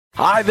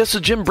Hi, this is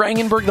Jim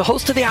Brangenberg, the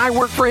host of the I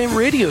Work for Him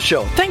radio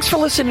show. Thanks for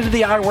listening to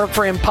the I Work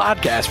for Him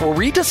podcast, where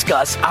we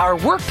discuss our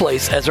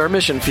workplace as our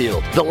mission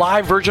field. The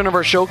live version of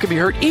our show can be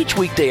heard each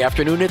weekday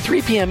afternoon at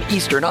 3 p.m.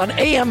 Eastern on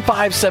AM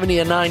 570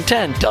 and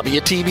 910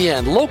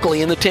 WTBN,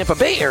 locally in the Tampa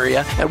Bay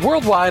area, and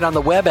worldwide on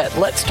the web at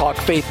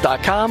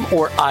letstalkfaith.com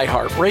or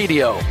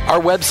iHeartRadio. Our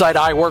website,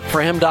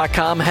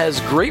 iworkforhim.com, has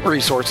great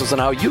resources on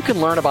how you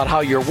can learn about how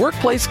your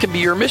workplace can be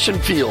your mission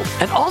field.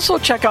 And also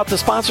check out the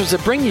sponsors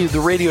that bring you the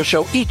radio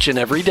show each and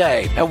every day.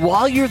 And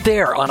while you're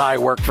there on I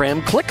Work for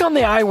Him, click on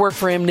the I Work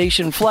for Him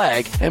Nation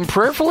flag and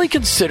prayerfully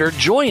consider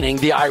joining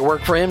the I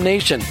Work for Him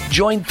Nation.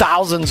 Join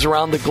thousands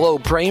around the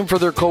globe praying for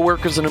their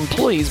coworkers and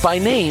employees by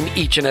name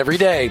each and every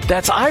day.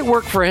 That's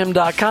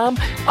iworkforhim.com,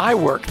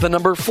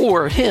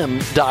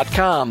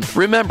 iwork4him.com.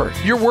 Remember,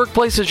 your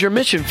workplace is your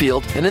mission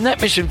field, and in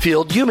that mission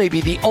field, you may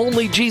be the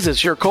only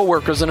Jesus your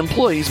coworkers and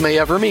employees may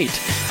ever meet.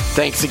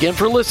 Thanks again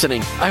for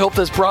listening. I hope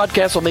this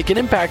broadcast will make an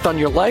impact on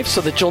your life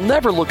so that you'll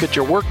never look at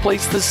your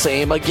workplace the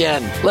same again.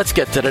 Let's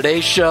get to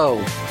today's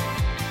show.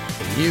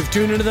 You've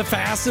tuned into the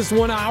fastest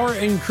 1 hour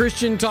in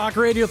Christian talk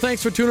radio.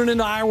 Thanks for tuning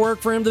into I Work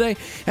for Him today.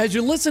 As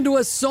you listen to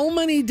us so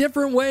many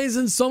different ways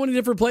in so many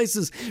different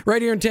places,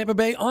 right here in Tampa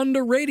Bay, on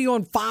the radio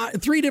in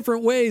three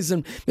different ways.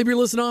 And maybe you're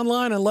listening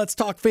online on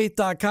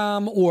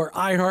letstalkfaith.com or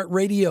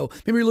iHeartRadio.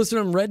 Maybe you're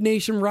listening on Red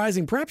Nation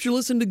Rising. Perhaps you're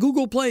listening to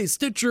Google Play,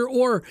 Stitcher,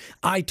 or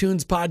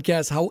iTunes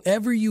podcast.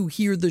 However you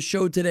hear the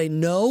show today,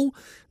 know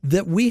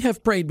that we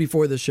have prayed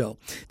before the show,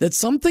 that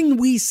something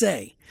we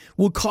say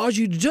will cause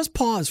you to just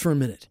pause for a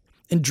minute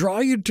and draw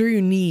you to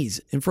your knees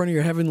in front of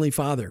your Heavenly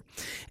Father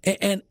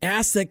and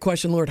ask that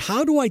question, Lord,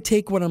 how do I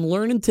take what I'm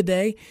learning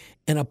today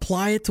and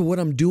apply it to what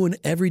I'm doing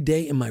every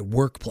day in my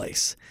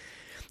workplace?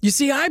 You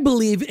see, I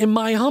believe, in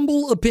my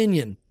humble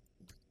opinion,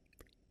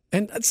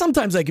 and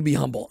sometimes I can be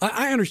humble,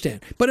 I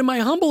understand, but in my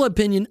humble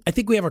opinion, I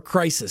think we have a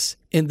crisis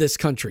in this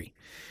country.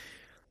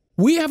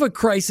 We have a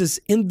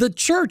crisis in the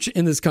church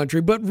in this country,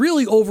 but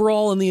really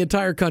overall in the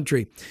entire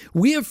country.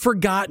 We have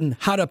forgotten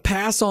how to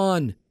pass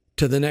on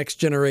to the next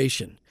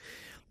generation.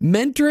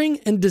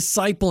 Mentoring and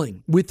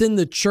discipling within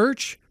the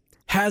church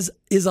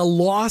is a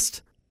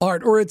lost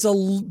art, or it's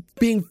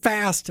being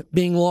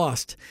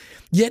lost.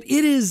 Yet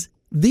it is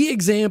the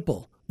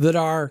example that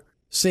our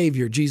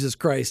Savior, Jesus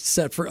Christ,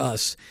 set for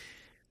us.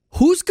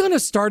 Who's going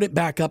to start it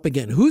back up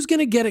again? Who's going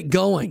to get it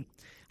going?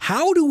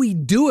 How do we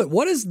do it?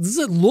 Does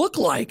it look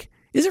like?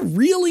 Is it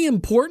really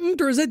important,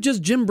 or is it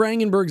just Jim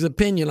Brangenberg's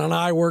opinion on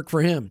I Work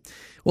for Him?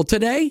 Well,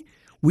 today,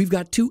 we've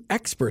got two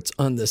experts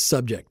on this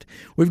subject.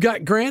 We've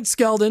got Grant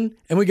Skeldon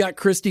and we got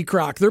Christy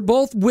Kroc. They're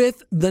both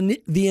with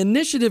the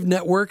Initiative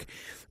Network,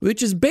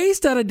 which is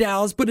based out of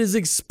Dallas, but is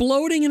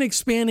exploding and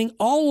expanding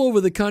all over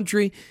the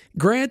country.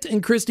 Grant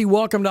and Christy,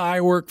 welcome to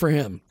I Work for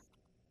Him.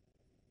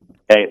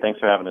 Hey, thanks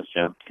for having us,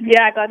 Jim.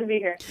 Yeah, glad to be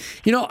here.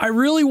 You know, I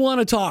really want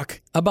to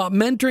talk about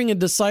mentoring and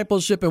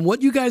discipleship and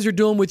what you guys are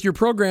doing with your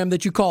program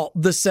that you call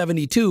The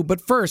 72. But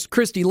first,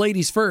 Christy,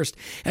 ladies first,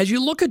 as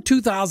you look at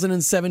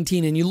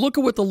 2017 and you look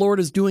at what the Lord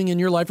is doing in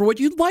your life, or what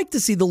you'd like to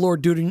see the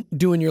Lord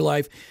do in your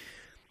life,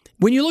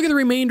 when you look at the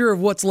remainder of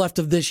what's left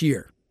of this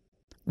year,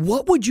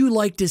 what would you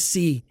like to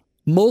see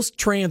most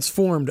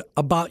transformed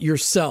about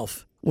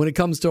yourself when it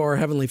comes to our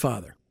Heavenly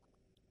Father?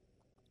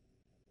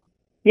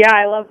 Yeah,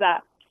 I love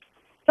that.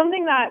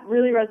 Something that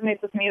really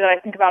resonates with me that I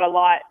think about a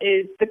lot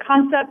is the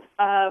concept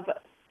of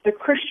the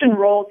Christian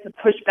role to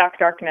push back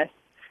darkness.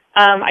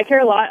 I care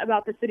a lot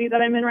about the city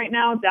that I'm in right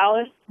now,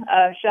 Dallas.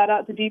 Shout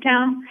out to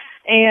D-Town.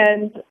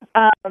 And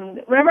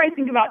whenever I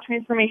think about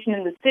transformation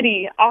in the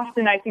city,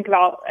 often I think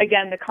about,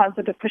 again, the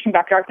concept of pushing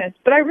back darkness.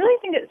 But I really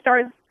think it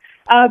starts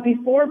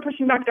before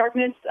pushing back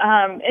darkness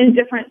in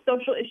different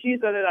social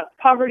issues, whether that's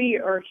poverty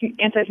or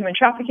anti-human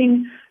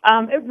trafficking.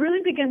 It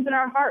really begins in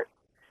our hearts.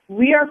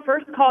 We are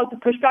first called to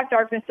push back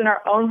darkness in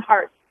our own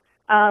hearts,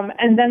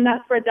 and then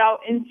that spreads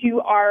out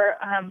into our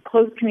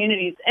close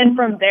communities, and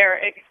from there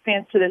it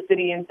expands to the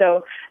city. And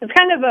so it's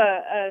kind of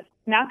a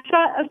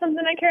snapshot of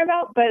something I care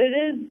about, but it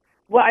is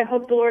what I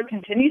hope the Lord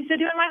continues to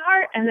do in my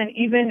heart, and then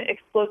even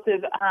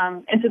explosive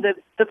into the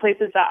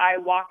places that I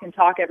walk and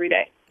talk every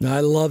day.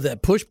 I love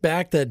that. Push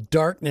back that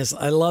darkness.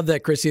 I love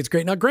that, Christy. It's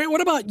great. Now, Grant, what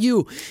about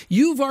you?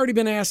 You've already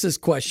been asked this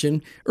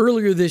question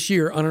earlier this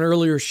year on an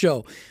earlier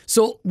show.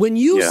 So when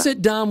you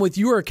sit down with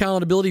your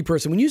accountability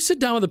person, when you sit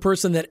down with a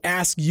person that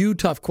asks you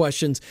tough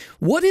questions,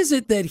 what is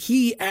it that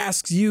he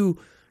asks you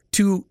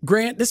to,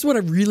 Grant, this is what I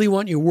really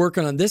want you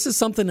working on. This is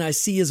something I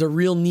see as a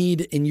real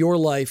need in your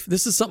life.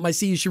 This is something I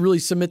see you should really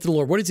submit to the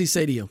Lord. What does he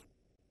say to you?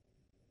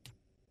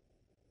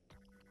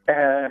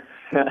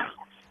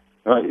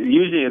 Well,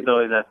 usually it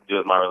always has to do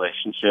with my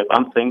relationship.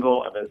 I'm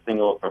single. I've been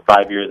single for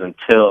 5 years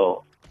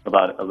until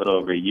about a little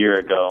over a year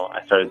ago.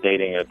 I started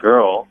dating a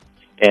girl,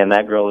 and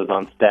that girl is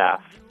on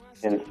staff.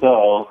 And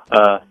so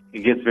it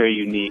gets very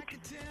unique.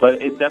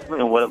 But it's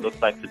definitely what it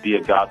looks like to be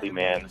a godly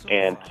man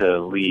and to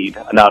lead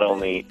not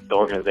only the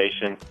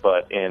organization,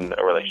 but in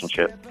a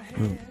relationship.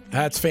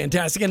 That's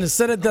fantastic. And to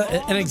set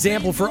an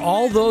example for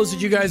all those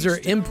that you guys are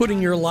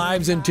inputting your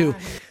lives into.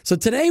 So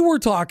today we're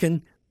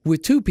talking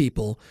with two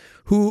people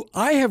who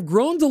I have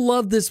grown to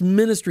love this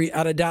ministry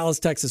out of Dallas,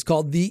 Texas,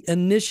 called the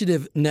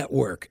Initiative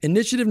Network.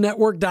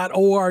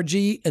 InitiativeNetwork.org,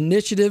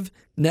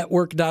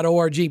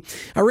 InitiativeNetwork.org.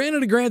 I ran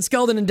into Grant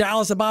Skeldon in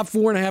Dallas about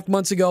 4.5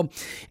 months ago,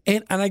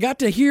 and I got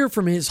to hear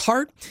from his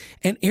heart.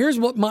 And here's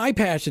what my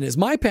passion is.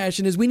 My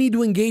passion is we need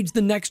to engage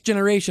the next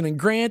generation, and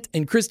Grant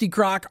and Christy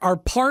Kroc are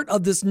part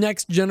of this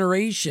next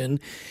generation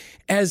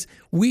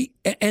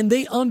and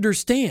they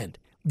understand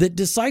that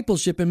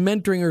discipleship and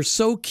mentoring are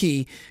so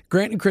key.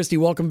 Grant and Christy,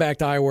 welcome back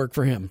to I Work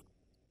for Him.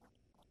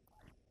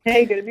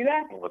 Hey, good to be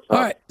back. What's up?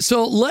 All right,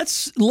 so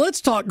let's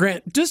talk,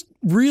 Grant, just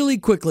really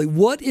quickly.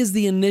 What is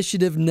the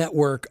Initiative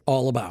Network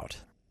all about?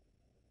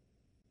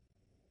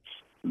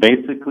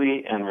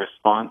 Basically, in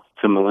response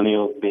to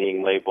millennials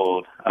being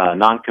labeled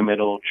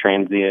non-committal,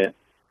 transient,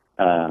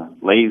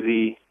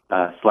 lazy,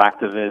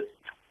 slacktivist,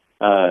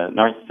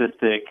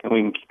 narcissistic, and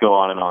we can go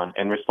on and on.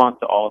 In response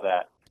to all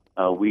that,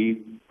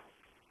 we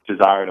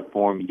desire to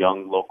form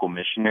young local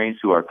missionaries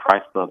who are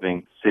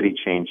Christ-loving,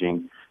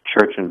 city-changing,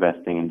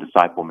 church-investing, and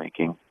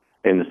disciple-making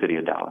in the city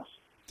of Dallas.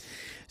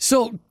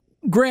 So,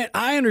 Grant,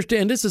 I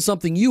understand this is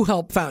something you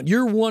helped found.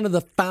 You're one of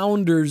the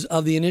founders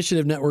of the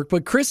Initiative Network.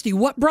 But, Christy,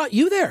 what brought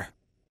you there?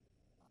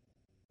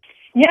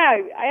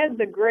 Yeah, I had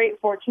the great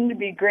fortune to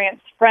be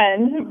Grant's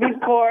friend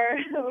before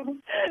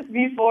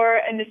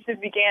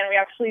Initiative began. We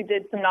actually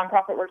did some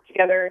nonprofit work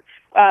together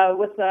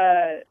with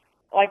a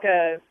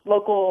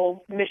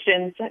local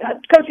missions,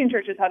 coaching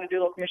churches how to do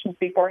local missions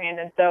beforehand.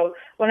 And so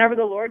whenever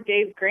the Lord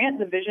gave Grant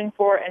the vision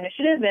for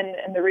Initiative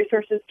and the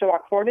resources to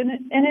walk forward in it,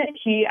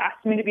 he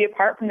asked me to be a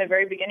part from the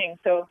very beginning.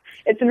 So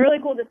it's been really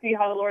cool to see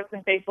how the Lord's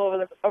been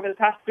faithful over the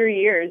past 3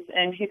 years,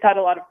 and he's had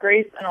a lot of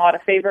grace and a lot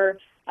of favor,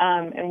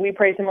 and we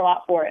praise him a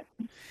lot for it.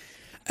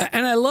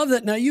 And I love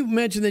that. Now, you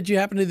mentioned that you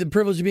happen to have the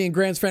privilege of being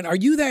Grant's friend. Are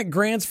you that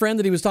Grant's friend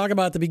that he was talking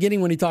about at the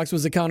beginning when he talks to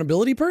his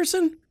accountability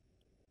person?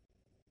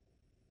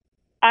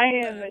 I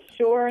am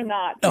sure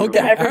not. Okay.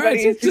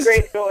 Everybody is a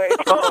great story.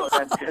 Oh,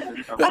 that's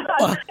good.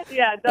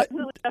 Yeah,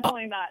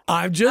 definitely not.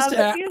 I'm just...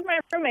 He's my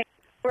roommate.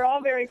 We're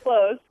all very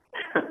close.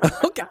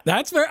 Okay,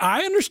 that's fair.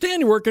 I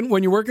understand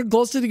when you're working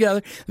closely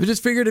together. I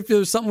just figured if there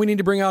was something we need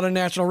to bring out on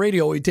national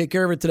radio, we'd take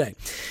care of it today.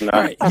 No.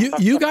 All right,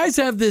 you guys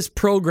have this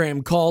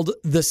program called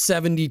the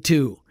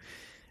 72.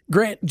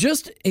 Grant,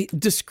 just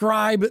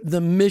describe the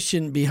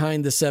mission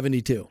behind the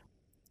 72.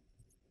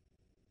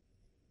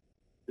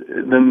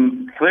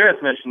 The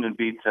clearest mission would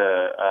be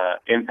to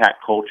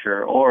impact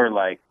culture, or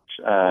like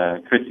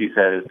Christy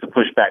said, is to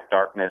push back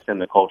darkness in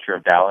the culture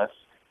of Dallas.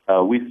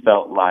 We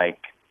felt like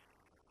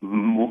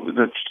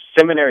the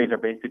seminaries are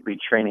basically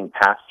training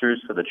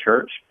pastors for the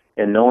church,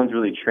 and no one's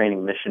really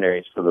training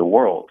missionaries for the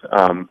world.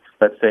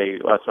 Let's say,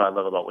 that's what I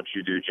love about what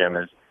you do, Jim,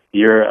 is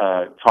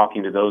you're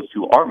talking to those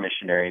who are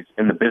missionaries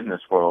in the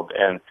business world,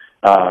 and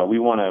we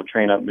want to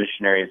train up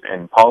missionaries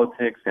in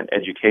politics and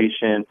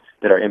education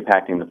that are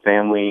impacting the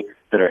family,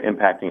 that are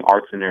impacting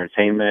arts and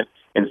entertainment.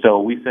 And so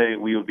we say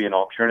we would be an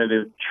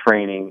alternative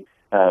training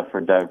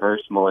for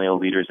diverse millennial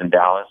leaders in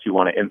Dallas who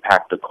want to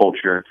impact the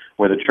culture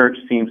where the church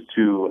seems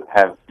to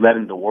have let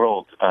the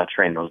world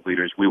train those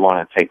leaders. We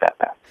want to take that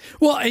back.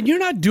 Well, and you're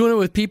not doing it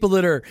with people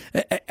that are.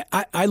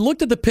 I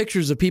looked at the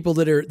pictures of people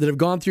that have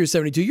gone through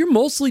 72. You're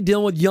mostly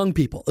dealing with young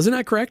people, isn't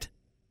that correct?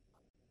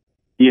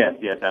 Yes,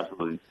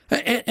 absolutely.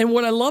 And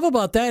what I love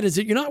about that is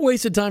that you're not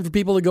wasting time for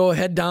people to go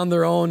head down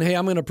their own. Hey,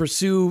 I'm going to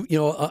pursue,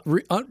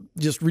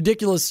 just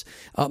ridiculous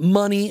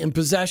money and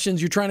possessions.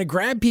 You're trying to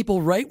grab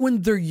people right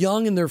when they're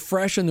young and they're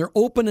fresh and they're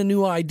open to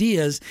new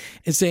ideas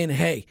and saying,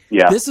 hey,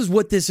 This is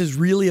what this is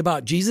really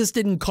about. Jesus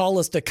didn't call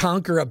us to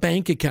conquer a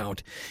bank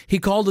account. He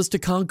called us to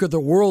conquer the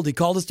world. He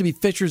called us to be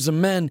fishers of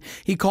men.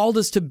 He called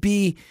us to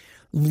be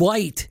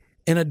light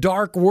in a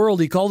dark world.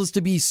 He called us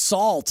to be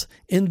salt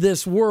in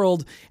this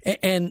world.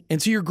 And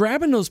so you're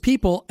grabbing those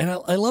people, and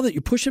I love that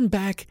you're pushing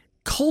back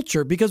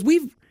culture, because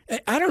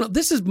I don't know,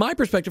 this is my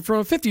perspective from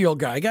a 50-year-old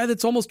guy, a guy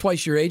that's almost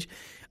twice your age.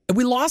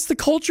 We lost the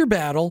culture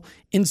battle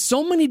in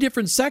so many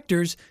different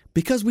sectors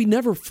because we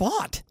never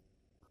fought.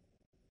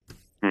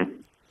 I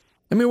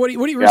mean, what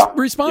do you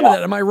respond to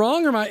that? Am I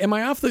wrong, or am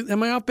I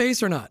off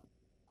base or not?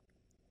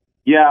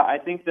 Yeah, I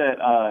think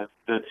that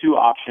the two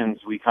options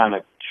we kind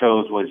of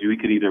chose was we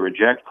could either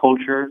reject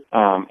culture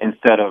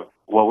instead of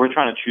what we're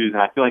trying to choose,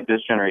 and I feel like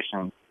this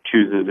generation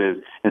chooses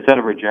is, instead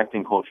of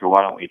rejecting culture,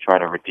 why don't we try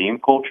to redeem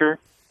culture?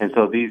 And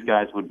so these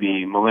guys would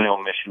be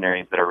millennial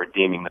missionaries that are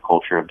redeeming the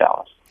culture of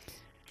Dallas.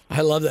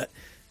 I love that.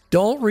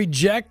 Don't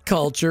reject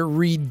culture,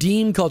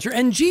 redeem culture.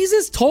 And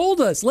Jesus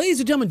told us, ladies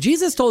and gentlemen,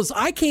 Jesus told us,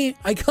 I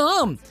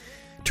come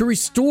to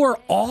restore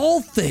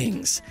all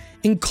things,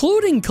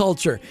 including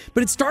culture.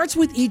 But it starts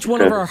with each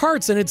one of our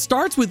hearts, and it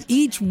starts with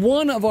each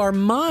one of our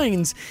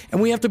minds,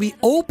 and we have to be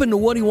open to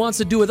what he wants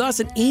to do with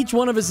us, and each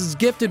one of us is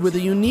gifted with a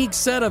unique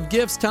set of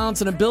gifts, talents,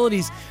 and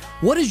abilities.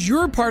 What is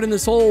your part in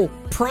this whole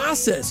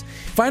process?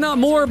 Find out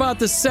more about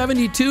the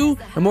 72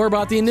 and more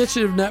about the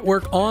Initiative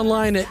Network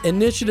online at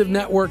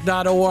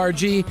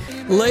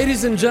initiativenetwork.org.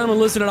 Ladies and gentlemen,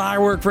 listen to I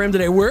Work for Him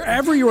today.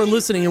 Wherever you are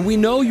listening, and we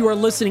know you are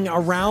listening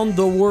around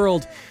the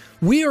world,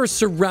 we are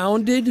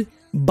surrounded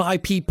by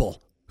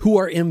people who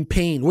are in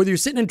pain. Whether you're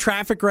sitting in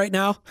traffic right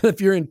now,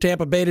 if you're in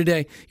Tampa Bay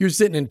today, you're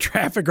sitting in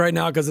traffic right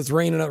now because it's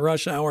raining at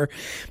rush hour.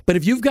 But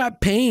if you've got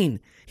pain,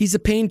 he's a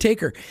pain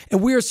taker.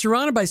 And we are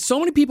surrounded by so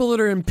many people that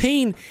are in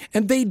pain,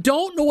 and they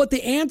don't know what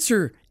the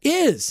answer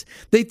is.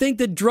 They think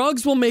that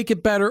drugs will make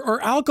it better,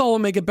 or alcohol will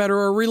make it better,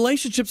 or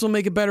relationships will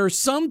make it better, or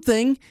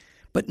something,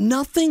 but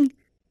nothing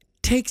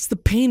takes the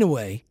pain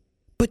away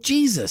but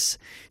Jesus.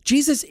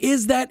 Jesus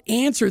is that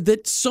answer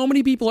that so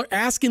many people are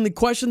asking the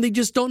question, they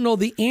just don't know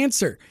the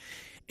answer.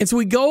 And so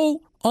we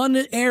go on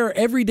the air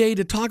every day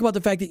to talk about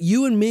the fact that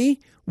you and me,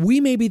 we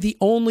may be the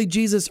only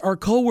Jesus our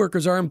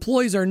coworkers, our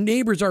employees, our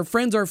neighbors, our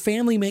friends, our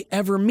family may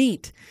ever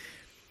meet.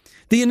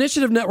 The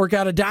Initiative Network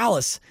out of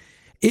Dallas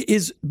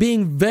is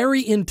being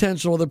very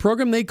intentional with a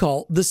program they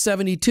call the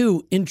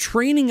 72 in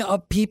training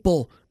up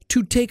people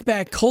to take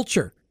back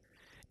culture.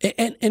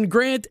 And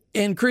Grant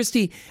and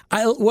Christy,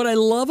 what I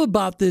love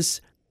about this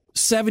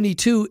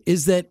 72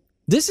 is that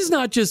this is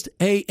not just,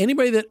 hey,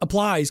 anybody that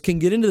applies can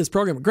get into this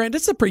program. Grant,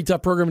 that's a pretty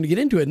tough program to get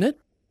into, isn't it?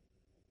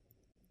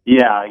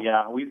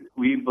 Yeah.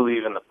 We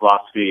believe in the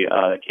philosophy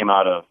that came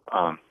out of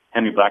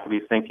Henry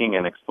Blackaby's thinking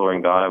and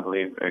exploring God, I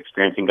believe, or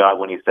experiencing God,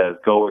 when he says,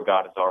 go where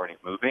God is already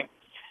moving.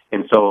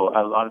 And so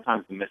a lot of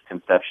times the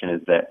misconception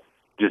is that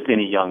just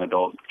any young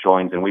adult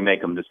joins and we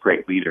make them this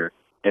great leader.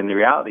 And the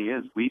reality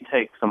is we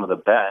take some of the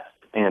best,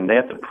 and they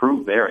have to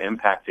prove they're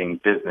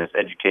impacting business,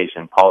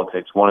 education,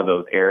 politics, one of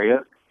those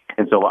areas.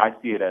 And so I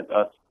see it as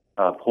us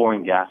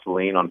pouring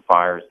gasoline on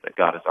fires that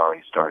God has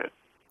already started.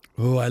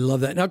 Oh, I love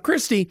that. Now,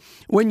 Christy,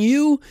 when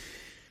you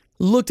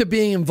looked at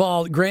being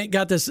involved, Grant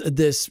got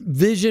this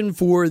vision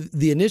for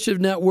the Initiative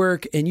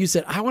Network, and you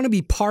said, I want to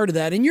be part of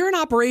that. And you're an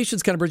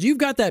operations kind of person. You've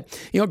got that,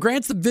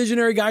 Grant's the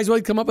visionary guy who's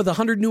always come up with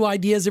 100 new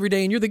ideas every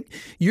day, and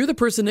you're the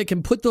person that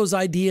can put those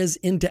ideas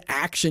into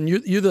action.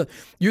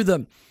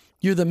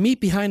 You're the meat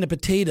behind the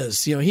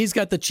potatoes. He's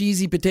got the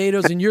cheesy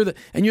potatoes, and you're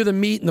the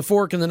meat and the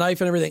fork and the knife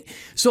and everything.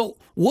 So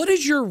what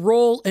is your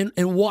role, and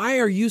why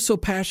are you so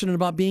passionate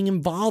about being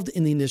involved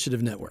in the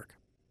Initiative Network?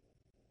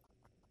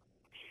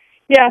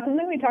 Yeah,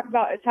 something we talk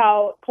about is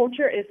how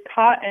culture is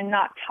caught and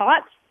not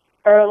taught,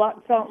 or a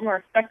lot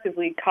more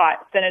effectively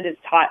caught than it is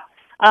taught.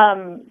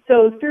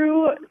 So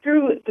through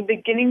the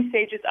beginning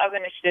stages of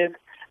Initiative,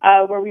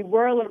 where we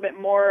were a little bit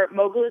more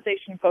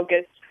mobilization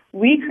focused,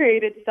 we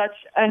created such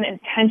an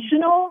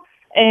intentional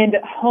and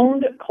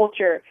honed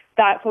culture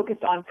that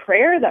focused on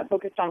prayer, that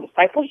focused on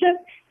discipleship.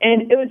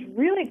 And it was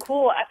really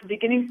cool at the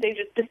beginning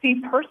stages to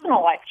see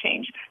personal life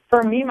change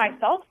for me,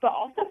 myself, but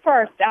also for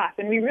our staff.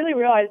 And we really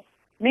realized,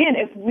 man,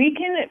 if we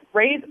can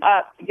raise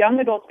up young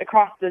adults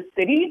across the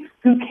city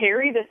who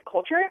carry this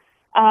culture,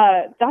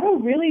 that'll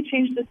really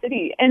change the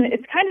city. And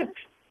it's kind of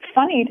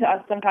funny to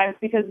us sometimes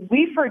because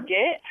we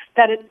forget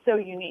that it's so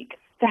unique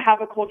to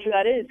have a culture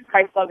that is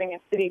Christ-loving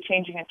and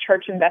city-changing and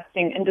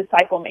church-investing and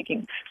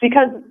disciple-making.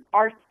 Because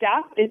our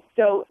staff is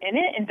so in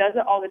it and does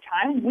it all the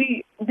time,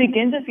 we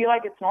begin to feel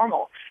like it's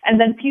normal. And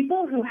then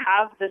people who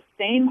have the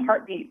same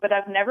heartbeat but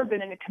have never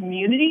been in a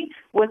community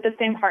with the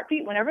same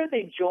heartbeat, whenever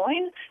they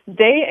join,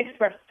 they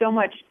express so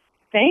much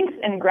thanks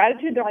and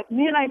gratitude. They're like,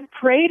 man, I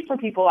prayed for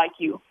people like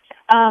you.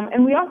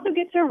 And we also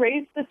get to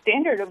raise the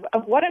standard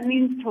of what it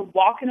means to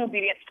walk in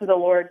obedience to the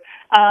Lord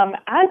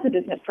as a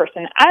business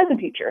person, as a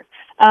teacher.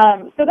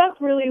 So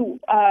that's really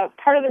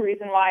part of the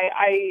reason why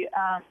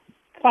I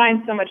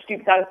find so much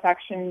deep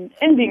satisfaction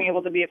in being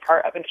able to be a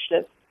part of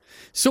Initiative.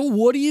 So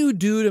what do you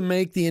do to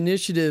make the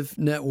Initiative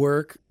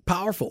Network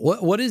powerful?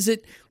 What is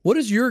it? What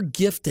is your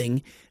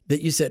gifting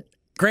that you said,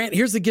 Grant,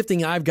 here's the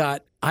gifting I've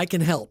got. I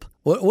can help.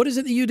 What is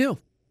it that you do?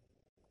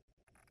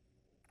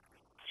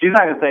 She's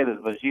not going to say this,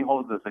 but she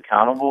holds us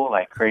accountable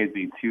like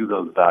crazy to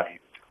those values.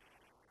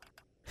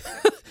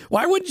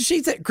 Why wouldn't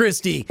she say,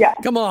 Christy? Yeah.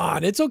 Come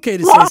on, it's okay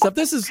to say stuff.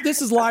 This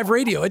is live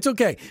radio. It's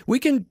okay. We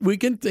can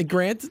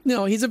Grant.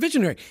 No, he's a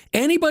visionary.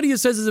 Anybody who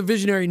says he's a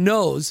visionary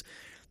knows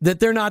that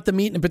they're not the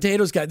meat and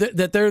potatoes guy.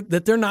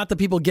 That they're not the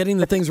people getting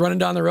the things running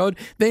down the road.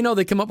 They know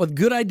they come up with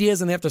good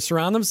ideas and they have to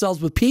surround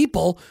themselves with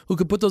people who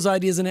could put those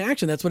ideas into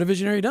action. That's what a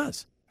visionary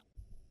does.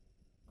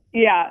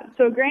 Yeah,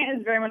 so Grant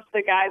is very much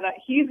the guy that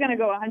he's going to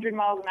go 100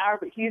 miles an hour,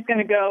 but he's going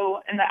to go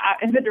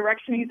in the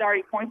direction he's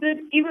already pointed,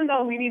 even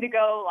though we need to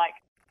go like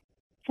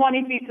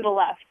 20 feet to the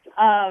left.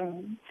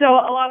 So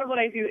a lot of what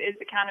I do is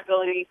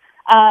accountability.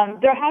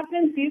 There have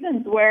been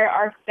seasons where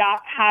our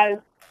staff has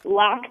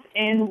lacked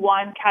in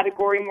one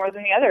category more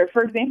than the other.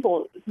 For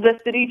example, the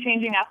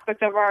city-changing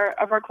aspect of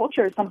our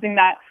culture is something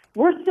that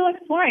we're still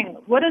exploring.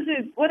 What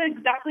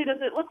exactly does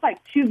it look like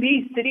to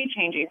be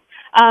city-changing?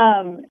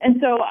 And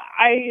so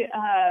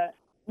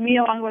me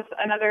along with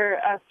another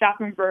staff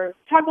member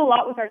talk a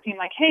lot with our team,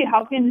 like, hey,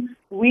 how can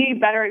we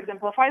better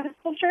exemplify this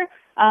culture?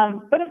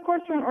 But of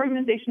course, we're an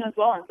organization as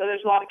well, and so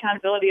there's a lot of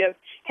accountability of,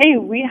 hey,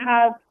 we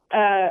have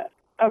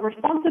a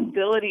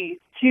responsibility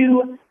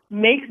to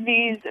make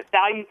these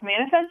values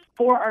manifest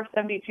for our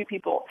 72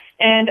 people.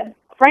 And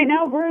right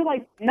now, we're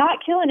like not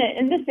killing it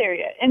in this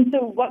area. And so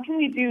what can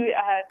we do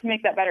to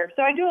make that better?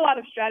 So I do a lot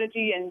of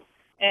strategy and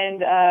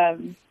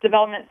and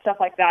development, stuff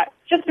like that,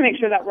 just to make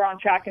sure that we're on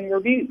track and we're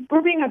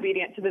being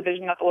obedient to the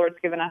vision that the Lord's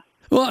given us.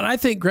 Well, and I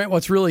think, Grant,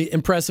 what's really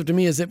impressive to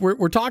me is that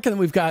we're talking that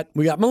we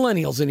got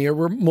millennials in here.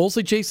 We're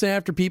mostly chasing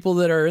after people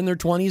that are in their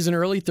 20s and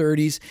early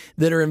 30s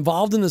that are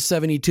involved in the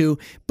 72.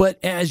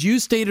 But as you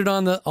stated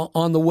on the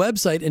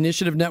website,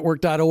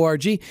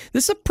 initiativenetwork.org,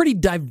 this is a pretty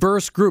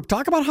diverse group.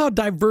 Talk about how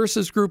diverse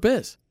this group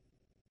is.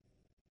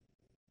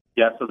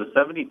 Yeah, so the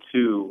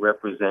 72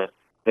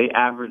 they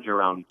average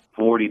around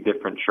 40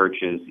 different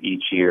churches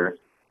each year.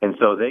 And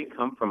so they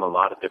come from a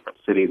lot of different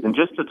cities. And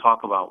just to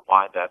talk about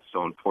why that's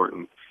so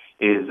important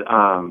is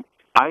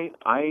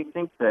I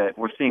think that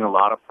we're seeing a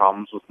lot of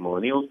problems with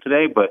millennials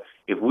today, but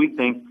if we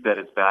think that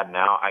it's bad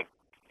now,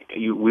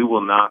 we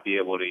will not be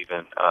able to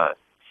even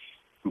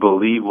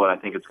believe what I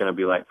think it's going to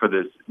be like for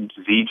this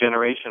Z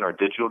generation or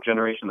digital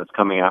generation that's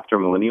coming after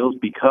millennials,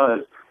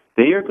 because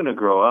they are going to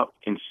grow up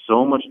in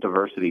so much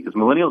diversity, because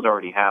millennials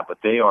already have, but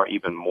they are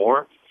even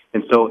more.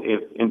 And so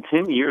if in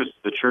 10 years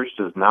the church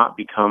does not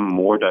become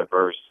more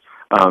diverse,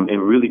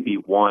 and really be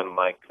one,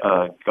 like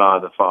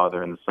God the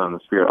Father and the Son and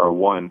the Spirit are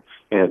one,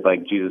 and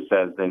like Jesus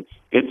says, then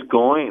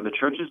the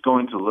church is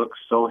going to look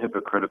so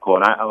hypocritical.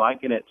 And I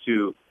liken it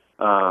to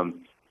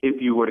if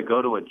you were to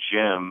go to a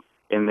gym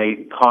and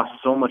they cost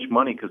so much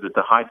money because it's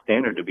a high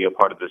standard to be a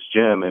part of this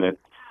gym, and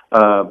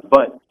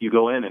but you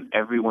go in and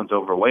everyone's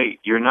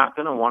overweight, you're not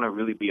going to want to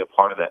really be a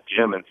part of that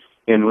gym.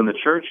 And when the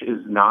church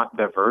is not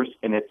diverse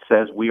and it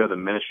says we are the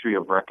ministry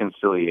of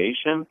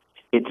reconciliation,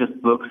 it just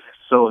looks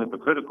so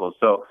hypocritical.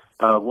 So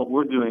what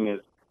we're doing is,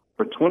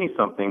 for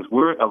 20-somethings,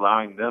 we're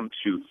allowing them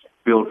to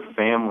build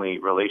family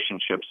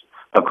relationships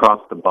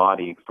across the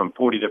body from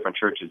 40 different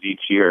churches each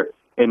year,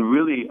 and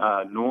really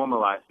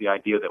normalize the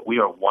idea that we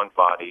are one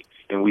body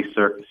and we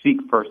seek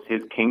first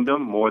His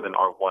kingdom more than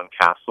our one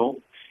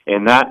castle.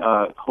 And that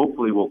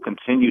hopefully will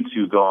continue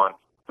to go on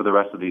for the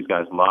rest of these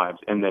guys' lives,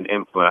 and then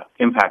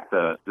impact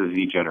the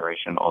Z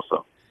generation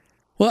also.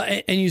 Well,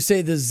 and you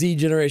say the Z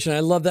generation. I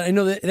love that. I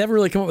know that they haven't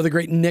really come up with a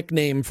great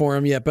nickname for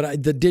them yet,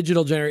 but the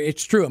digital generation,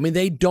 it's true. I mean,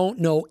 they don't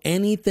know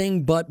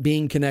anything but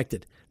being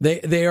connected.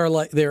 They're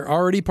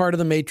already part of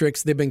the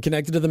Matrix. They've been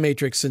connected to the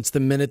Matrix since the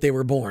minute they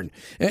were born,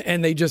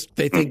 and they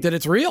think that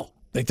it's real.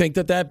 They think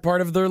that part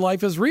of their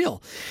life is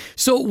real.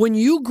 So when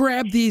you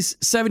grab these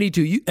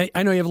 72,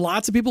 I know you have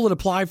lots of people that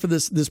apply for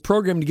this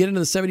program to get into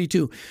the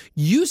 72.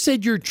 You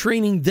said you're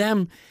training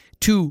them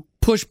to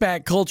push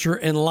back culture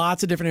in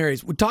lots of different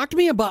areas. Talk to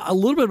me a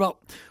little bit about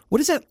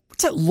what's that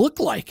look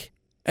like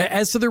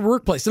as to their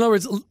workplace? In other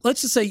words,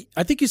 let's just say,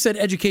 I think you said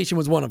education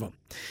was one of them.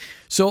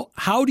 So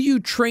how do you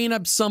train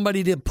up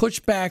somebody to push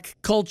back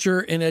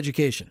culture in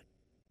education?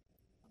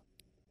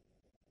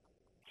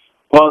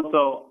 Well,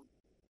 so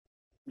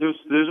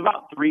there's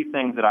about three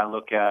things that I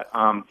look at.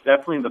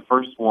 Definitely the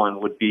first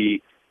one would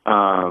be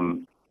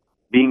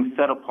being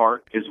set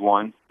apart is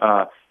one.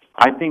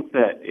 I think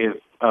that if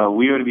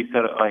we are to be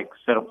set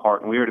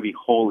apart, and we are to be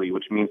holy,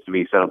 which means to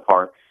be set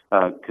apart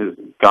because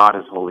God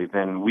is holy,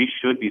 then we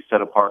should be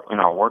set apart in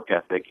our work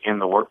ethic in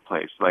the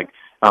workplace.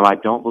 I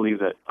don't believe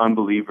that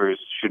unbelievers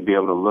should be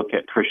able to look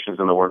at Christians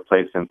in the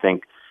workplace and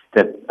think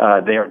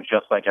that they are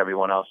just like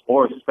everyone else,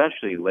 or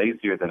especially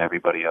lazier than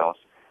everybody else.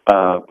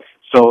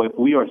 So if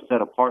we are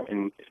set apart,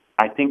 and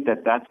I think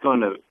that that's going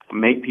to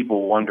make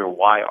people wonder,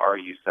 why are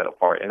you set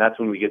apart? And that's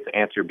when we get to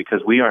answer, because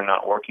we are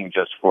not working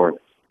just for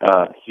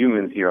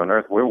humans here on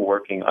earth. We're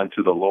working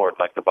unto the Lord,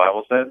 like the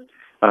Bible says.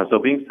 So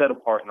being set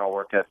apart in our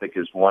work ethic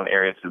is one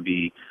area to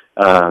be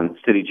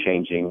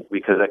city-changing,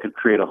 because that could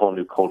create a whole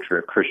new culture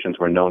if Christians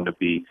were known to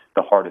be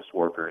the hardest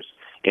workers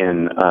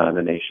in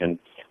the nation.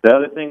 The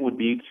other thing would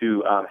be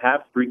to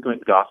have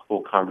frequent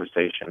gospel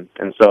conversations.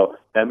 And so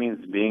that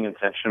means being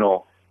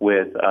intentional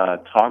with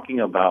talking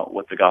about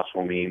what the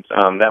gospel means.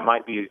 That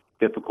might be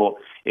difficult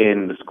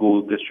in the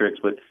school districts,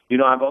 but,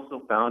 I've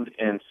also found,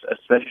 and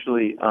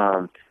especially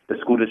the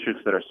school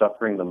districts that are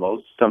suffering the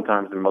most,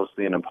 sometimes they're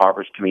mostly in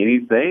impoverished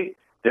communities,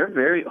 they're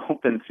very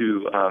open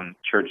to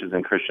churches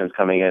and Christians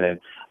coming in, and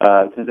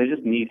because they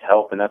just need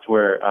help, and that's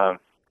where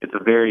it's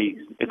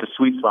a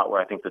sweet spot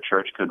where I think the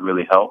church could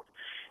really help.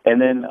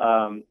 And then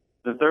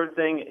the third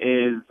thing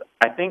is,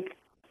 I think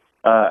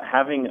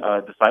having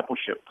a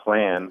discipleship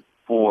plan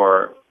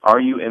for, are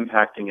you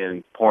impacting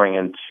and pouring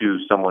into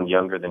someone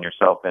younger than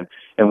yourself? And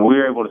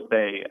we're able to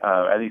say,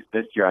 at least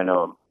this year, I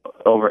know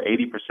over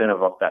 80%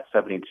 of that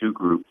 72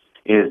 group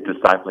is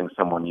discipling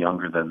someone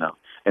younger than them.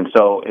 And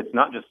so it's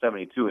not just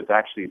 72, it's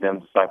actually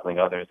them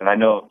discipling others. And I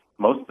know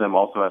most of them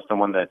also have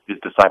someone that is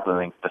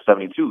discipling the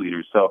 72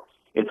 leaders. So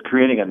it's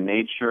creating a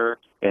nature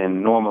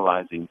and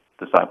normalizing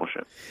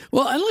discipleship.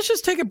 Well, and let's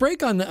just take a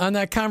break on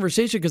that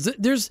conversation, because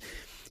there's,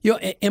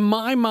 in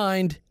my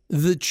mind,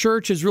 the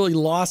church has really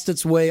lost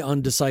its way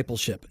on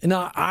discipleship. And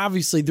now,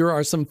 obviously, there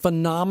are some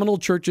phenomenal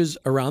churches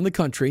around the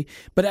country,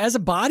 but as a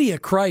body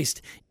of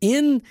Christ,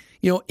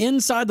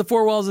 inside the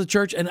four walls of the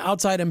church and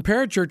outside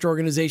parachurch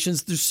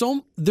organizations,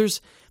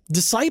 there's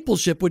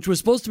discipleship, which was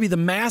supposed to be the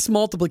mass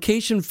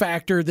multiplication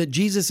factor that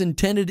Jesus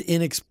intended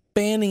in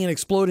expanding and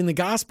exploding the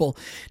gospel,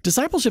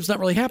 discipleship's not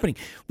really happening.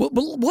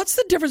 What's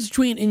the difference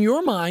between, in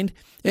your mind,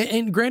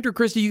 and Grant or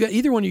Christy,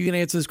 either one of you can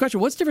answer this question,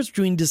 what's the difference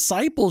between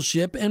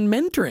discipleship and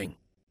mentoring?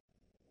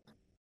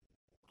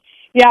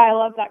 Yeah, I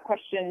love that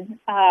question.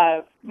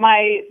 The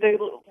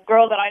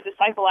girl that I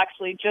disciple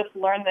actually just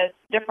learned this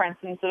difference,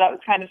 and so that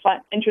was kind of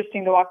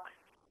interesting to walk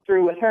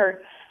through with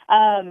her.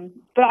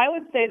 But I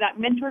would say that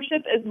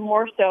mentorship is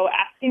more so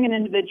asking an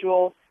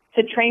individual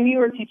to train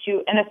you or teach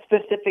you in a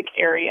specific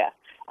area.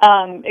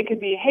 It could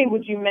be, hey,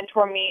 would you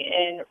mentor me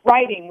in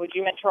writing? Would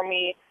you mentor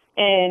me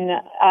in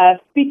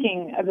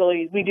speaking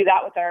abilities? We do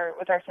that with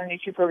our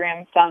 72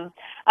 program some.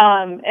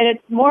 And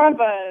it's more of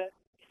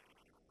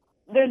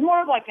there's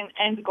more of like an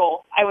end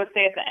goal, I would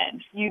say, at the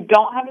end. You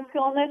don't have a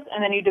skill in this,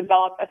 and then you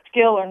develop a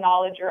skill or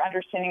knowledge or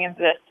understanding of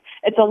this.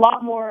 It's a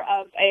lot more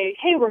of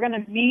hey, we're going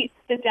to meet,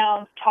 sit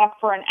down, talk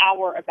for an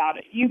hour about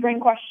it. You bring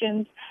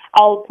questions,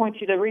 I'll point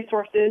you to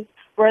resources.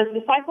 Whereas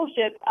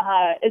discipleship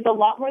is a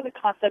lot more the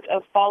concept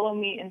of follow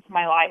me into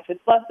my life.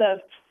 It's less of,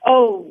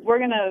 we're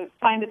going to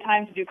find the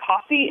time to do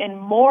coffee, and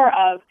more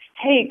of,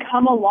 hey,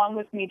 come along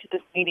with me to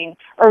this meeting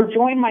or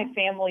join my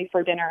family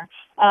for dinner.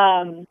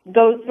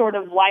 Those sort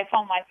of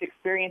life-on-life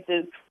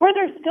experiences where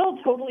there's still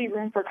totally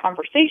room for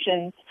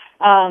conversations,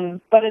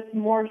 but it's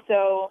more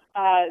so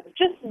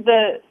just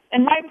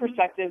in my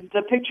perspective,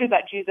 the picture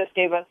that Jesus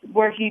gave us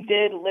where he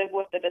did live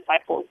with the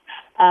disciples.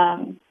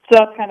 So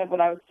that's kind of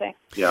what I would say.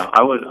 Yeah,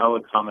 I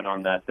would comment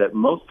on that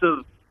most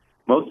of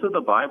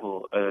the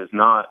Bible is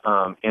not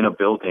in a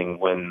building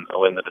when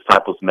the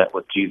disciples met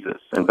with Jesus.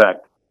 In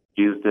fact,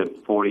 Jesus did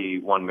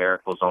 41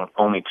 miracles.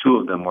 Only 2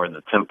 of them were in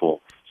the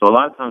temple. So a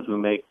lot of times we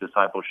make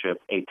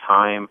discipleship a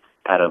time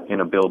in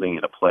a building,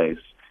 in a place.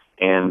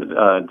 And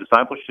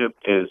discipleship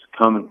is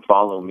come and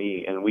follow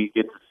me, and we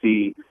get to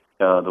see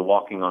the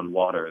walking on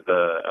water,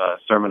 the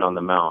Sermon on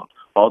the Mount,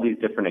 all these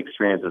different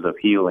experiences of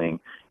healing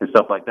and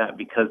stuff like that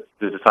because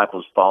the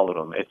disciples followed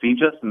him. If he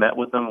just met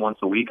with them once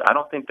a week, I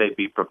don't think they'd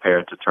be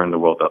prepared to turn the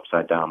world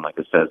upside down like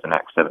it says in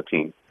Acts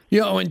 17.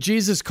 When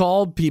Jesus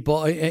called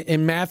people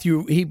in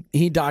Matthew,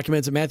 he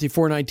documents in Matthew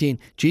 4:19,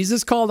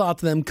 Jesus called out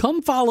to them,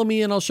 come follow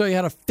me and I'll show you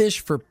how to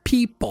fish for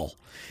people.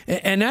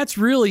 And that's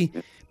really...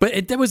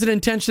 But there was an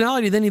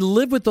intentionality. Then he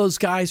lived with those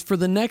guys for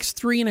the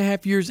next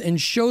 3.5 years and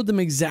showed them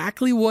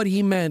exactly what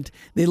he meant.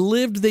 They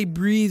lived, they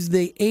breathed,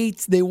 they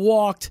ate, they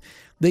walked,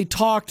 they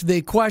talked,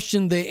 they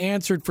questioned, they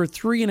answered for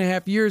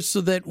 3.5 years,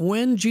 so that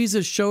when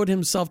Jesus showed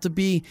himself to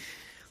be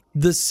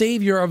the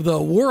Savior of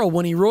the world,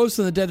 when he rose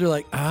from the dead, they're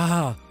like,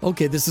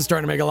 okay, this is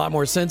starting to make a lot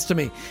more sense to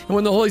me. And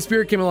when the Holy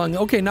Spirit came along,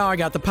 okay, now I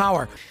got the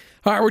power.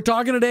 All right, we're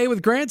talking today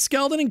with Grant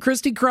Skeldon and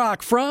Christy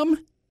Kroc from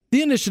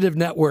the Initiative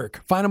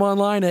Network. Find them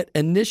online at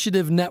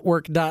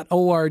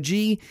initiativenetwork.org,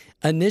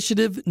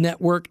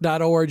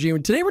 initiativenetwork.org.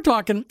 And today we're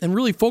talking and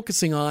really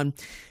focusing on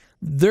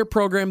their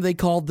program they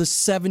call the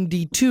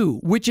 72,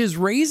 which is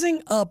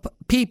raising up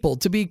people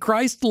to be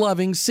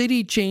Christ-loving,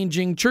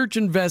 city-changing,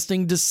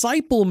 church-investing,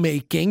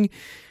 disciple-making.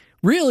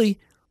 Really,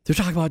 they're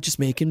talking about just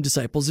making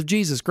disciples of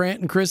Jesus. Grant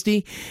and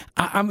Christy,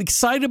 I'm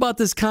excited about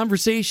this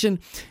conversation.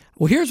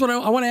 Well, here's what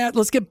I want to add.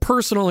 Let's get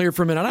personal here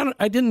for a minute.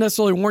 I didn't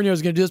necessarily warn you I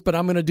was going to do this, but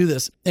I'm going to do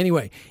this.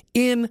 Anyway,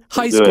 in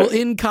high school,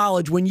 in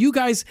college, when you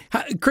guys,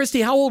 Christy,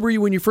 how old were you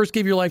when you first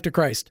gave your life to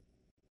Christ?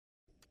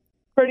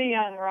 Pretty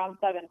young, around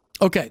 7.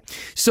 Okay.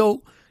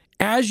 So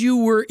as you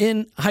were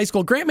in high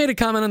school, Grant made a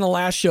comment on the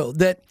last show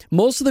that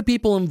most of the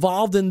people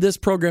involved in this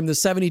program, the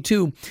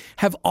 72,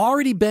 have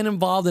already been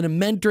involved in a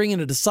mentoring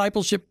and a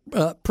discipleship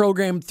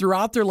program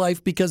throughout their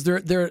life because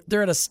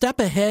they're at a step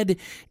ahead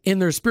in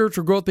their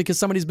spiritual growth because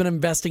somebody's been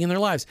investing in their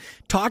lives.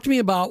 Talk to me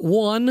about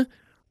one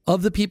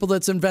of the people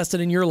that's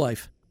invested in your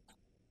life.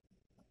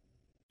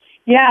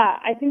 Yeah,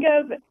 it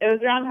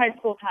was around high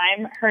school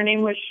time. Her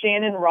name was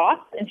Shannon Ross,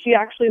 and she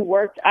actually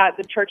worked at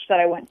the church that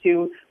I went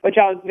to, which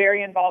I was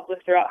very involved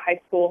with throughout high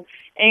school.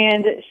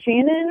 And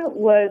Shannon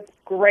was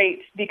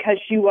great because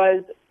she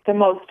was the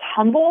most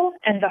humble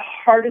and the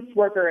hardest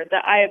worker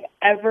that I have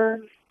ever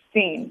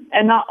seen.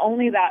 And not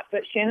only that,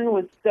 but Shannon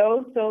was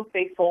so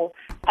faithful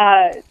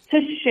to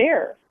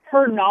share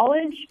her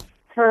knowledge,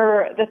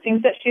 the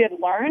things that she had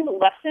learned,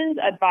 lessons,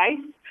 advice,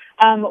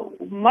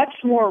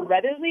 much more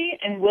readily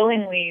and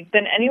willingly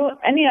than any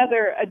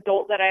other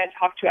adult that I had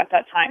talked to at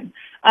that time.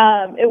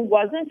 It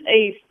wasn't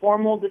a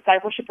formal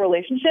discipleship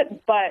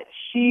relationship, but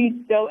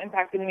she so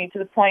impacted me to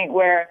the point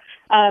where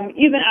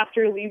even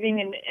after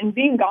leaving and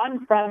being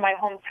gone from my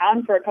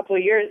hometown for a couple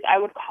of years, I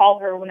would call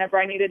her whenever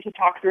I needed to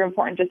talk through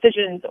important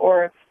decisions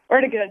or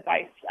to get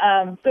advice.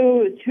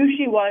 So it's who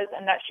she was,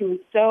 and that she was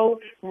so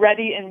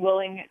ready and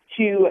willing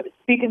to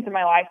speak into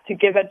my life, to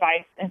give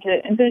advice, and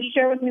to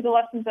share with me the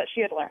lessons that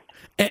she had learned.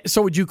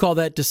 So would you call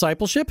that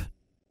discipleship?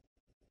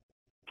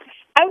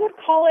 I would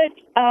call it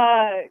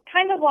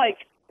kind of like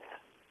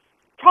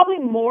probably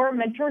more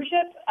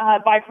mentorship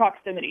by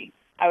proximity,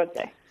 I would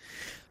say.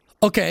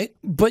 Okay,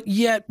 but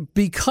yet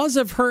because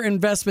of her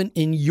investment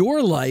in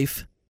your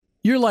life's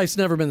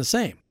never been the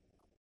same.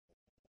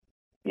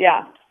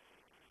 Yeah.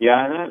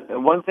 Yeah,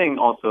 and one thing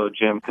also,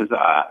 Jim, because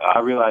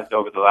I realized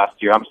over the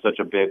last year, I'm such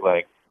a big,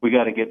 we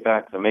got to get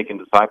back to making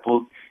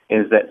disciples,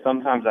 is that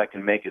sometimes I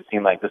can make it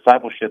seem like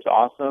discipleship's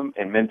awesome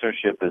and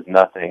mentorship is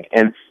nothing.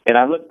 And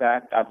I look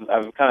back, I've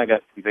kind of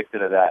got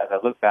convicted of that as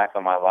I look back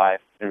on my life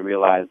and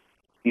realize,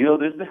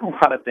 there's been a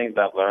lot of things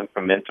I've learned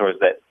from mentors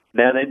that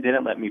they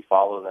didn't let me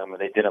follow them or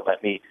they didn't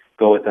let me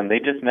go with them. They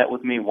just met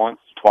with me once,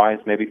 twice,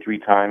 maybe 3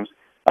 times.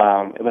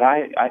 But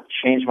I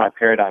changed my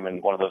paradigm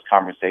in one of those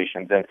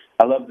conversations. And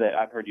I love that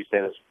I've heard you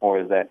say this before,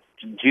 is that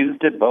Jesus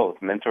did both,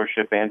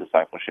 mentorship and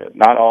discipleship.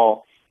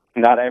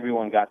 Not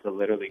everyone got to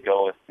literally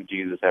go with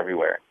Jesus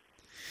everywhere.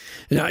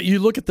 Now, you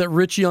look at that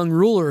rich young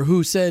ruler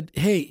who said,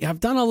 hey, I've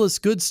done all this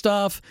good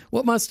stuff.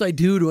 What must I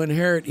do to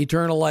inherit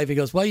eternal life? He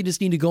goes, well, you just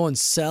need to go and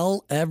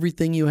sell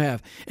everything you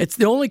have. It's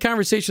the only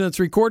conversation that's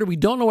recorded. We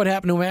don't know what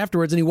happened to him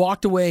afterwards. And he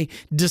walked away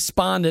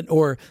despondent,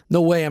 or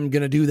no way I'm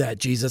going to do that,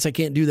 Jesus. I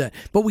can't do that.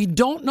 But we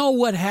don't know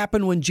what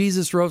happened when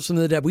Jesus rose from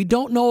the dead. We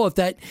don't know if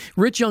that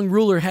rich young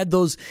ruler had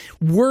those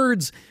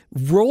words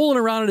rolling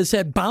around in his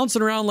head,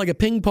 bouncing around like a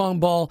ping pong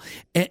ball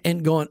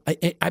and going,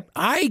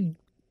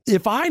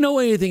 if I know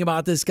anything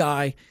about this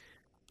guy,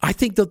 I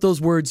think that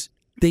those words,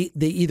 they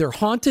either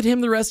haunted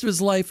him the rest of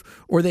his life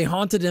or they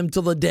haunted him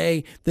till the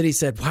day that he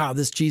said, wow,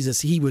 this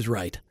Jesus, he was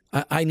right.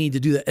 I need to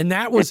do that. And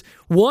that was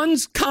one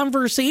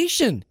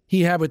conversation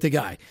he had with the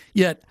guy.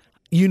 Yet,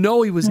 he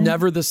was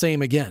never the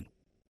same again.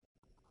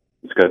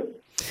 It's good.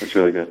 It's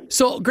really good.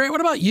 So, Grant,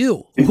 what about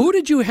you? Who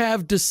did you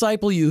have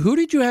disciple you? Who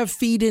did you have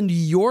feed into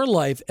your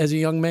life as a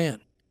young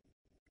man?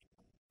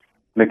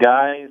 The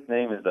guy's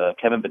name is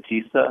Kevin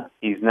Batista.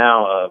 He's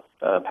now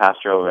a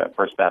pastor over at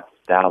First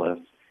Baptist Dallas.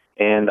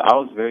 And I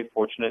was very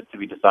fortunate to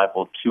be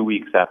discipled 2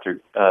 weeks after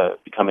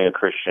becoming a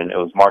Christian. It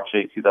was March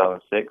 8,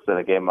 2006 that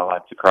I gave my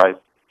life to Christ.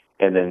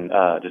 And then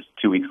just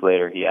 2 weeks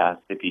later, he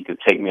asked if he could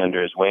take me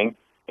under his wing.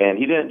 And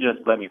he didn't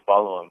just let me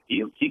follow him.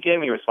 He gave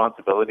me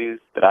responsibilities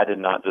that I did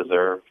not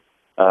deserve,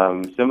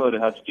 similar to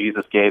how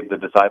Jesus gave the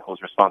disciples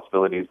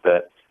responsibilities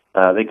that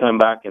they come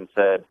back and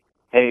said,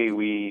 hey,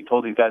 we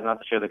told these guys not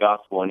to share the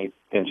gospel, and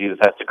Jesus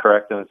has to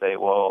correct them and say,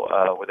 well,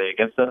 were they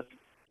against us?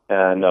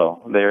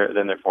 No, they're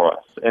for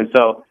us. And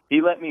so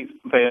he let me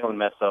fail and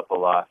mess up a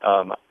lot,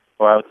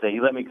 or I would say he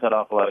let me cut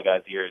off a lot of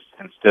guys' ears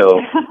and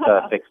still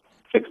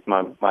fix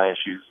my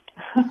issues.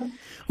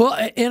 Well,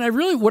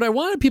 and what I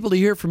wanted people to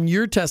hear from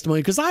your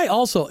testimony, because I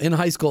also in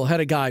high school had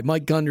a guy,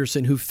 Mike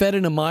Gunderson, who fed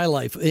into my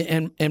life,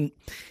 and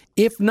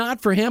if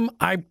not for him,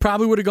 I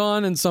probably would have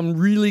gone in some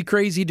really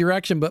crazy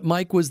direction. But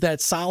Mike was that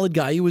solid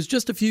guy. He was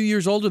just a few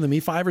years older than me,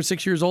 5 or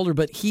 6 years older,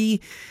 but he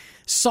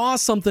saw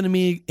something in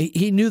me.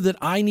 He knew that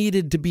I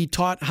needed to be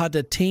taught how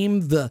to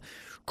tame the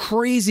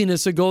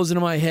craziness that goes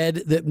into my head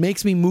that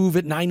makes me move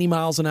at 90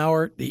 miles an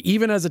hour.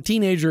 Even as a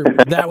teenager,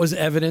 that was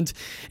evident.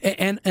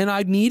 And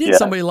I needed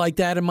somebody like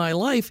that in my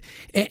life.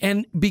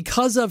 And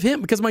because of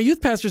him, because my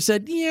youth pastor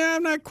said, yeah,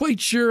 I'm not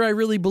quite sure I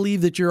really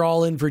believe that you're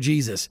all in for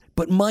Jesus.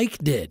 But Mike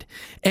did.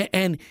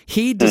 And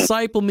he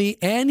discipled me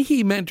and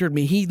he mentored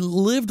me. He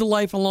lived a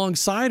life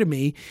alongside of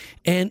me.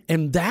 And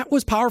that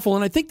was powerful.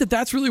 And I think that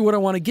that's really what I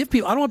want to give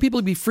people. I don't want people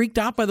to be freaked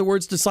out by the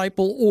words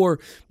disciple or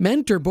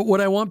mentor. But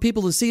what I want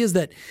people to see is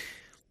that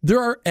there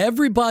are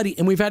everybody,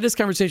 and we've had this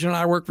conversation on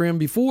I Work for Him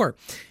before,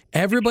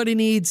 everybody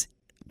needs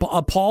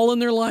a Paul in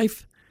their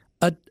life,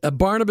 a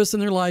Barnabas in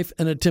their life,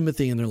 and a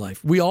Timothy in their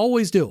life. We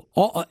always do.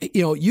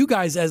 You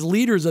guys as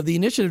leaders of the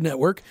Initiative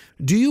Network,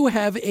 do you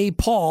have a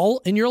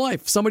Paul in your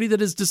life, somebody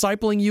that is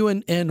discipling you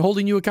and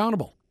holding you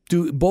accountable?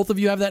 Do both of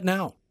you have that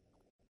now?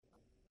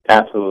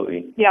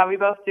 Absolutely. Yeah, we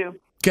both do.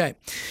 Okay.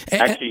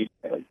 Actually,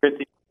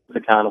 Christy is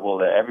accountable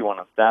that everyone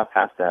on staff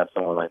has to have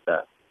someone like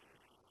that.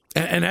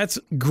 And that's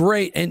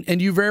great.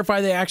 And you verify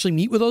they actually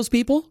meet with those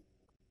people?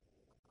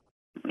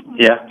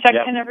 Yeah. Check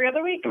in every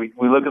other week.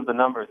 We look at the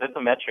numbers. It's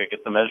a metric.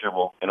 It's a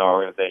measurable in our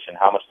organization.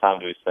 How much time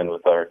do we spend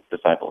with our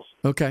disciples?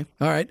 Okay.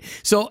 All right.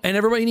 So, and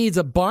everybody needs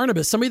a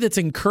Barnabas, somebody that's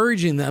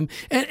encouraging them.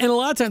 And a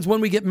lot of times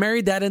when we get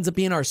married, that ends up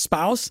being our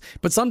spouse.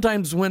 But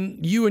sometimes when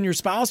you and your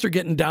spouse are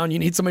getting down, you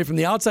need somebody from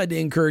the outside to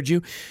encourage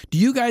you. Do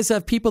you guys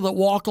have people that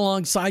walk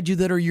alongside you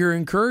that are your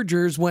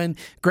encouragers when,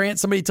 Grant,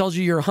 somebody tells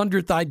you your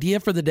 100th idea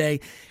for the day?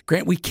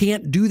 Grant, we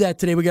can't do that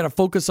today. We got to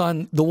focus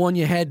on the one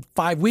you had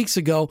 5 weeks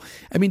ago.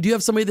 I mean, do you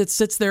have somebody that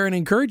sits there and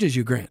encourages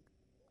you, Grant?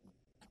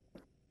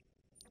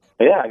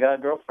 Yeah, I got a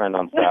girlfriend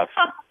on staff.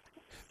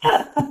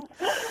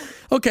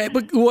 Okay,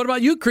 but what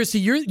about you, Christy?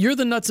 You're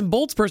the nuts and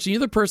bolts person.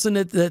 You're the person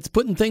that's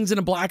putting things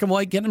into black and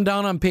white, getting them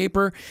down on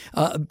paper,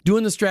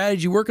 doing the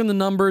strategy, working the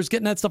numbers,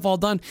 getting that stuff all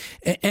done.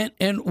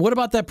 And what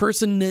about that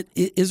person?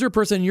 Is there a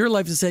person in your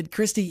life that said,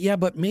 Christy, yeah,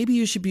 but maybe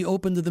you should be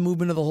open to the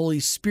movement of the Holy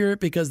Spirit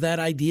because that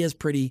idea is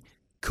pretty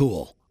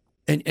cool.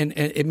 And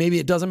maybe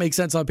it doesn't make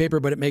sense on paper,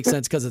 but it makes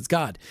sense because it's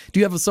God. Do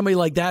you have somebody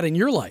like that in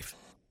your life?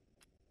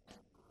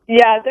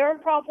 Yeah, there are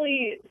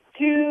probably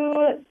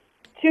two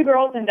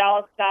girls in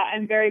Dallas that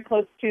I'm very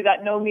close to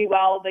that know me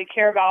well. They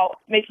care about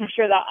making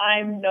sure that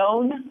I'm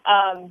known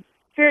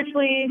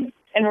spiritually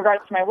in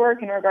regards to my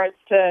work, in regards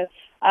to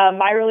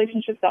my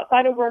relationships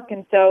outside of work.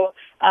 And so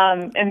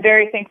am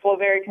very thankful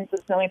very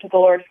consistently to the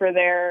Lord for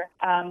their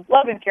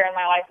love and care in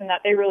my life, and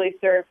that they really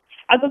serve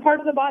as a part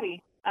of the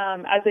body,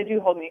 as they do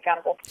hold me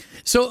accountable.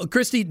 So,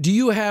 Christy, do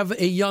you have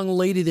a young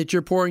lady that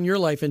you're pouring your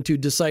life into,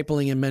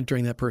 discipling and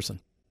mentoring that person?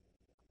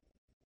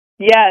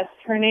 Yes,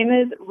 her name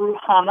is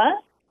Ruhama.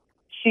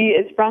 She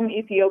is from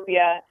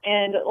Ethiopia,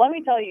 and let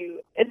me tell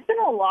you, it's been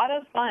a lot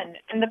of fun.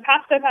 In the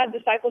past, I've had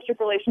discipleship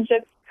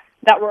relationships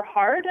that were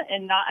hard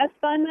and not as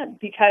fun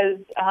because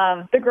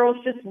the girls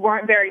just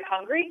weren't very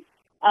hungry,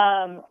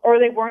 or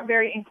they weren't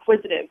very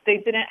inquisitive. They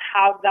didn't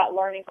have that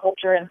learning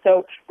culture, and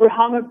so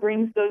Ruhama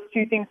brings those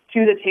two things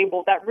to the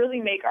table that really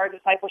make our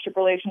discipleship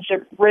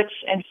relationship rich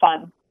and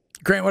fun.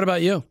 Grant, what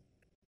about you?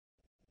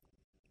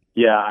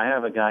 Yeah, I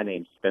have a guy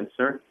named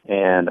Spencer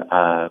and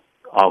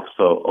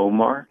also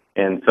Omar.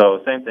 And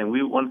so same thing.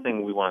 One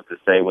thing we wanted to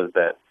say was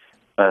that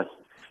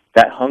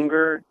that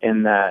hunger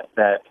and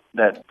that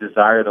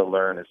desire to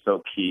learn is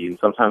so key. And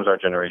sometimes our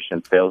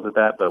generation fails at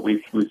that, but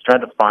we've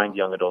tried to find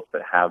young adults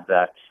that have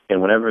that.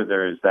 And whenever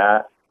there is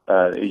that,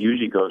 it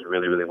usually goes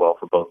really, really well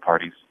for both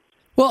parties.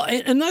 Well,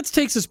 and that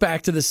takes us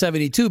back to the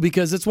 72,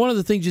 because it's one of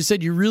the things you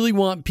said. You really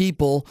want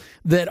people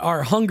that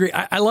are hungry.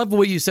 I love the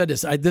way you said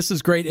this. This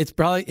is great. It's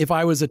probably, if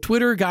I was a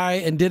Twitter guy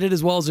and did it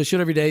as well as I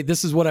should every day,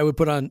 this is what I would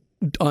put on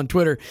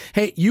Twitter.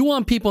 Hey, you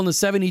want people in the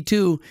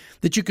 72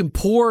 that you can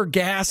pour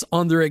gas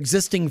on their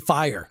existing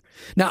fire.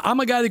 Now, I'm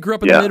a guy that grew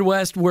up in the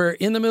Midwest, where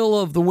in the middle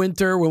of the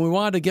winter, when we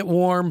wanted to get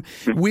warm,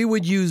 we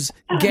would use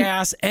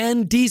gas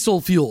and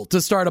diesel fuel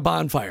to start a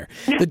bonfire.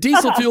 The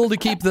diesel fuel to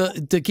keep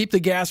the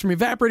gas from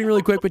evaporating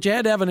really quick, but you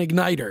had to have an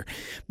igniter.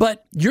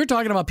 But you're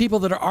talking about people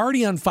that are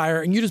already on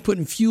fire, and you're just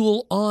putting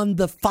fuel on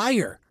the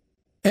fire.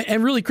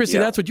 And really, Christy,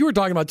 that's what you were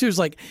talking about too. Is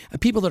like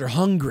people that are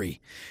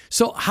hungry.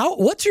 So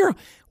what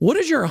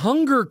is your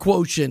hunger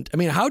quotient? I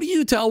mean, how do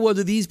you tell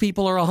whether these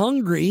people are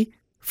hungry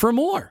for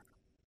more?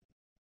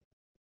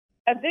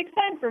 A big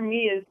sign for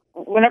me is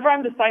whenever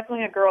I'm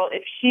discipling a girl,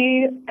 if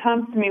she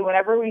comes to me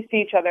whenever we see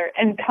each other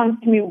and comes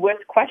to me with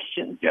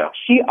questions,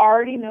 she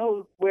already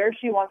knows where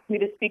she wants me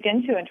to speak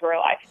into her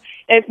life.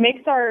 It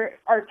makes our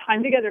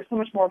time together so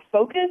much more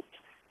focused,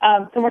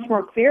 so much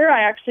more clear.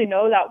 I actually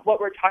know that what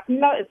we're talking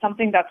about is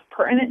something that's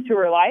pertinent to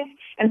her life.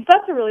 And so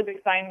that's a really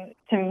big sign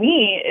to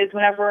me, is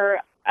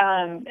whenever,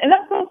 and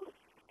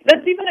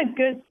that's even a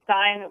good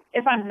sign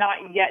if I'm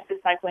not yet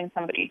discipling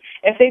somebody.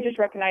 If they just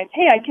recognize,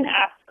 hey, I can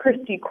ask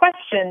Christy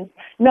questions,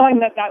 knowing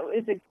that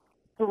is a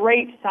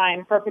great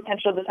sign for a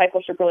potential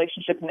discipleship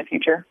relationship in the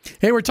future.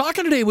 Hey, we're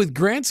talking today with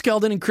Grant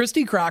Skeldon and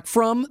Christy Kroc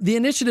from the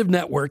Initiative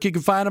Network. You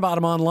can find about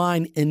them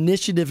online,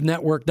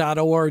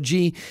 initiativenetwork.org,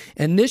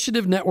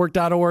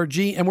 initiativenetwork.org,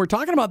 and we're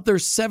talking about their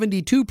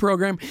 72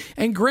 program.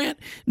 And Grant,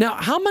 now,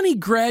 how many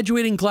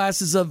graduating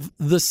classes of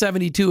the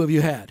 72 have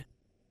you had?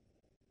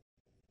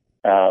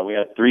 We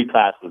have 3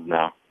 classes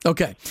now.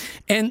 Okay.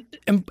 And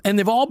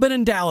they've all been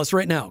in Dallas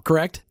right now,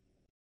 correct?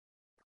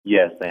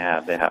 Yes, they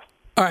have.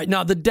 All right.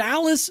 Now, the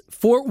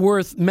Dallas-Fort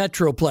Worth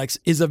Metroplex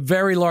is a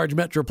very large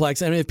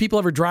Metroplex. And if people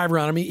ever drive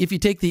around, if you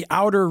take the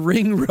outer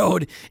ring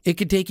road, it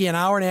could take you an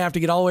hour and a half to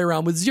get all the way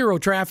around with zero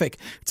traffic.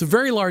 It's a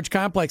very large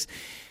complex.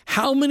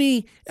 How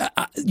many,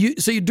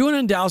 so you're doing it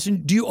in Dallas,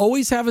 and do you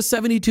always have a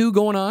 72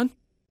 going on?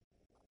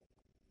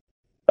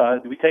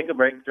 We take a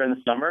break during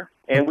the summer,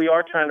 and we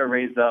are trying to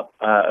raise up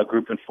a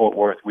group in Fort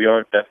Worth. We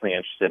are definitely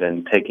interested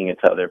in taking it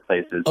to other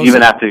places.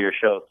 Even after your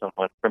show,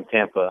 someone from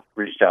Tampa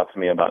reached out to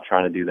me about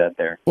trying to do that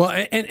there. Well,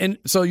 and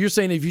so you're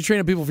saying if you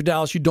train people for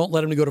Dallas, you don't let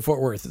them to go to Fort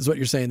Worth, is what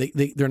you're saying?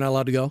 They're not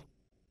allowed to go?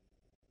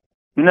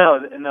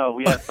 No,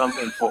 we have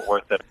something in Fort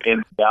Worth that in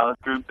the Dallas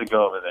group to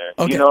go over there.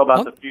 Okay. Do you know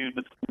about the feud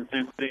between the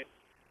two cities?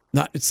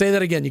 Say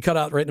that again. You cut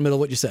out right in the middle of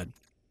what you said.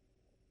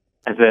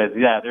 I said,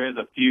 there is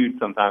a feud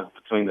sometimes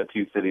between the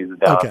two cities of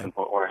Dallas and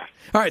Fort Worth.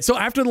 All right, so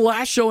after the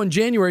last show in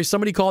January,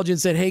 somebody called you and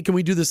said, hey, can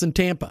we do this in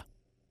Tampa?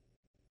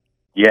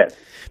 Yes.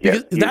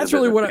 Because that's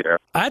really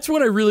that's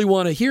what I really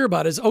want to hear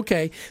about is,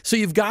 okay, so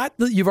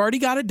you've already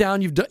got it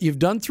down. You've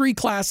done 3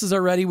 classes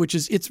already, which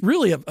is, it's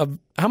really a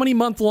how many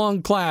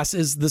month-long class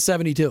is the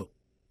 72?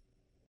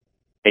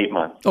 8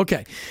 months.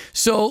 Okay,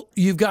 so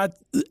you've got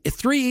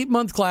 3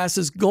 8-month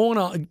classes going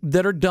on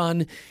that are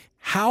done.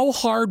 How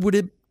hard would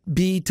it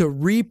be to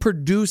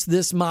reproduce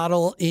this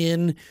model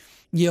in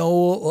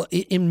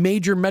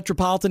major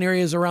metropolitan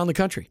areas around the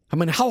country? I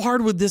mean, how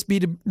hard would this be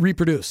to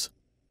reproduce?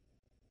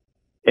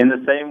 In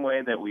the same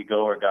way that we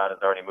go where God is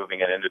already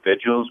moving at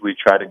individuals, we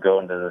try to go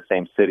into the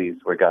same cities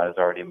where God is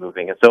already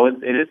moving. And so it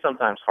is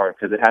sometimes hard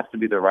because it has to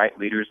be the right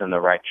leaders and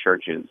the right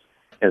churches.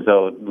 And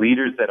so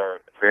leaders that are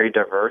very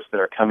diverse, that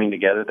are coming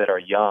together, that are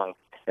young,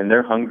 and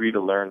they're hungry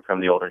to learn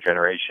from the older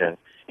generation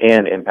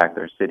and impact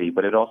their city.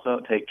 But it also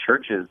takes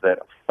churches that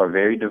are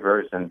very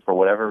diverse, and for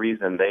whatever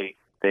reason,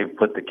 they've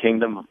put the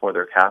kingdom before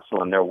their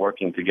castle, and they're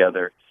working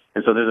together.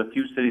 And so there's a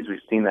few cities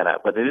we've seen that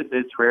at, but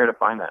it's rare to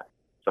find that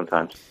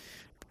sometimes.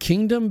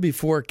 Kingdom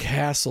before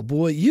castle.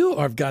 Boy, you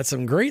have got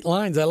some great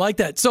lines. I like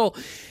that. So,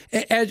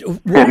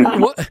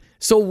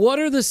 what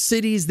are the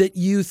cities that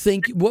you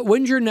think,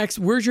 where's your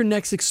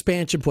next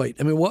expansion point?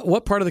 I mean,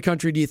 what part of the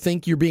country do you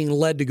think you're being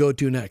led to go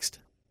to next?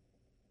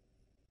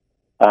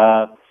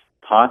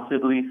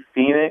 Possibly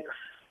Phoenix,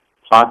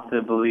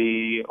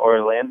 possibly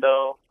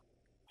Orlando,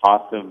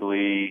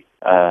 possibly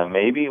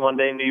maybe one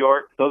day New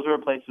York. Those are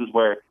places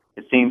where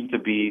it seems to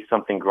be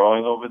something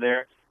growing over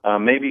there.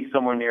 Maybe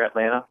somewhere near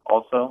Atlanta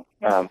also.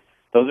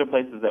 Those are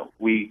places that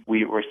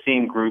we're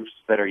seeing groups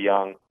that are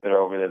young, that are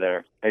over there, that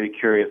are maybe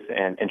curious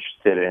and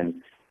interested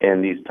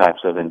in these types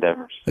of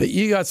endeavors.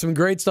 You got some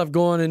great stuff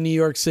going in New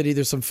York City.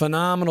 There's some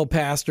phenomenal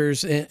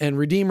pastors and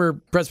Redeemer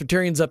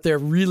Presbyterians up there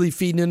really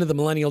feeding into the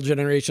Millennial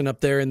Generation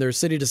up there in their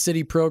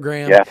city-to-city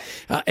program.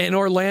 Yeah. And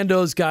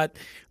Orlando's got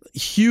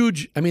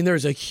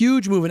there's a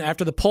huge movement.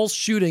 After the Pulse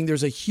shooting,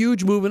 there's a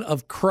huge movement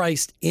of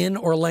Christ in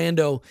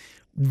Orlando.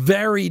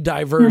 Very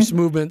diverse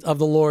movement of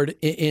the Lord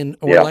in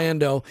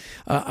Orlando.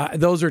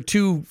 Those are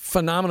two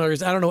phenomenal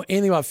areas. I don't know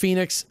anything about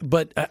Phoenix,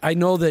 but I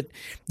know that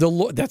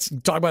that's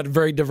talk about a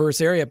very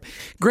diverse area.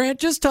 Grant,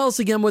 just tell us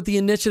again what the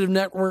Initiative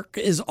Network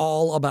is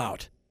all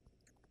about.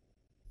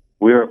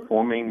 We are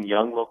forming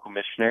young local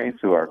missionaries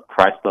who are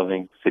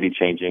Christ-loving,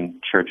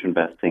 city-changing,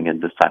 church-investing,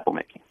 and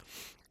disciple-making.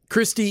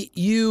 Christy,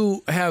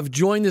 you have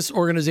joined this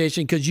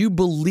organization because you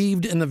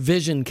believed in the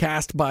vision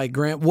cast by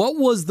Grant. What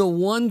was the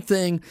one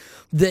thing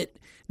that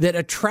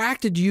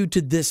attracted you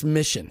to this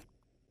mission?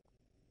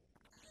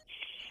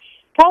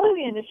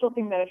 Probably the initial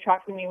thing that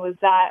attracted me was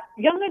that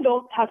young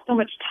adults have so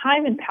much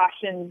time and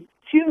passion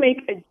to make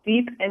a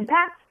deep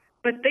impact,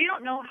 but they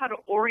don't know how to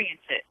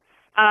orient it.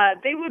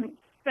 They would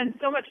spend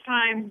so much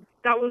time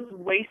that was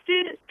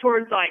wasted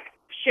towards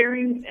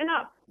sharing, and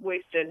not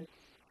wasted,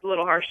 a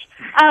little harsh.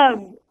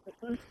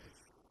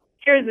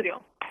 Here's the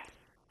deal.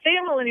 Say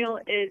a millennial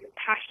is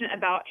passionate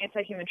about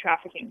anti-human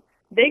trafficking.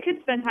 They could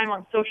spend time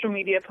on social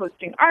media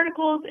posting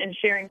articles and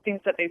sharing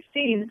things that they've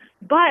seen,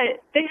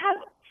 but they have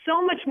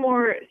so much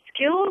more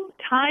skills,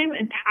 time,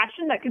 and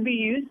passion that could be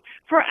used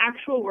for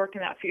actual work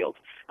in that field.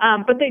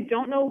 But they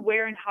don't know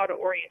where and how to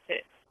orient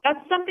it. That's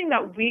something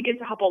that we get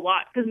to help a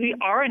lot because we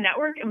are a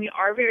network and we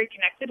are very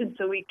connected, and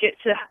so we get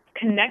to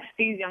connect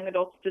these young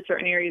adults to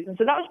certain areas. And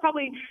so that was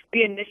probably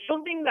the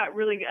initial thing that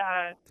really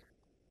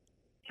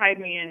tied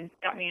me in,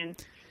 got me in.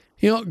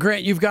 You know,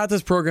 Grant, you've got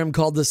this program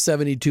called The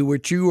 72,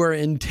 which you are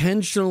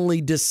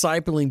intentionally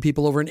discipling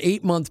people over an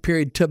 8-month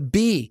period to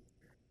be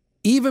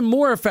even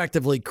more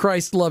effectively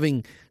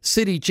Christ-loving,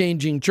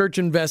 city-changing,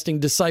 church-investing,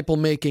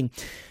 disciple-making.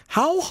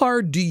 How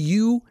hard do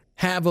you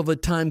have of a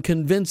time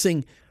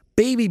convincing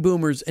baby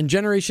boomers and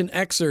Generation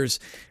Xers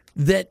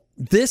that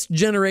this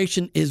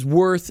generation is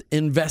worth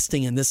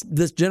investing in? The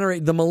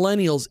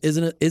millennials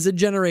is a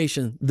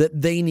generation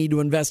that they need to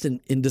invest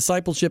in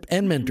discipleship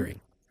and mentoring.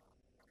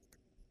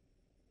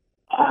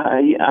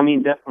 I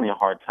mean, definitely a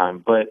hard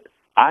time, but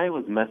I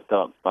was messed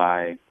up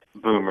by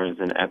boomers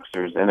and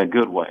Xers in a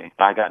good way.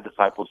 I got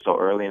discipled so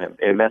early, and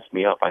it messed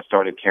me up. I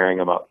started caring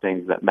about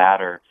things that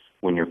matter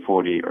when you're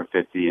 40 or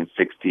 50 and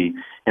 60,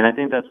 and I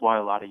think that's why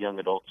a lot of young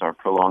adults are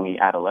prolonging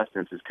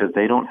adolescence, is because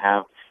they don't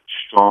have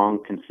strong,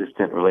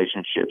 consistent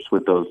relationships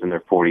with those in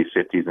their 40s,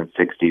 50s, and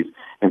 60s,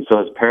 and so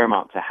it's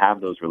paramount to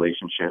have those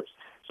relationships.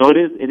 So it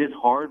is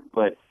hard,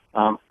 but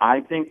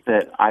I think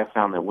that I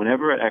found that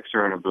whenever an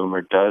Xer and a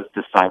boomer does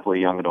disciple a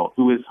young adult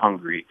who is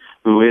hungry,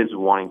 who is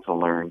wanting to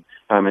learn,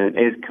 and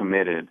is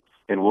committed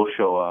and will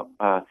show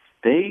up,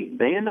 they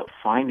end up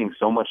finding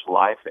so much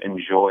life and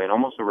joy and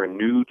almost a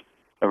renewed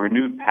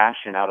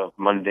passion out of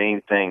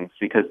mundane things,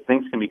 because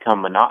things can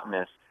become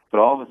monotonous, but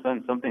all of a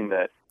sudden something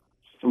that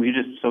we're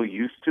just so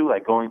used to,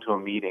 like going to a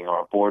meeting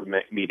or a board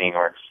meeting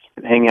or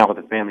hanging out with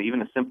the family,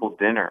 even a simple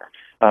dinner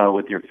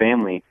with your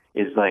family,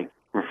 is like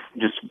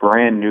just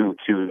brand new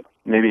to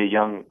maybe a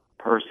young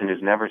person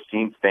who's never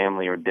seen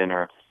family or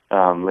dinner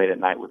late at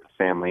night with the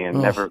family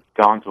and never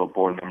gone to a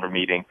board member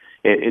meeting.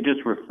 It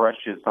just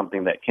refreshes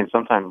something that can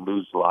sometimes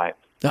lose life.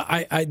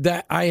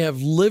 I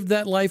have lived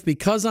that life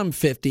because I'm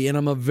 50 and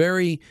I'm a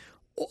very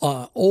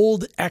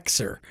old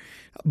Xer.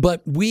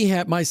 But we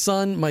have my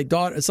son and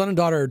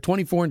daughter are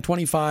 24 and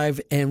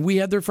 25, and we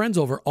had their friends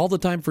over all the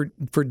time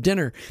for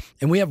dinner.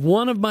 And we have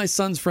one of my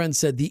son's friends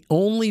said, the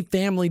only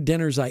family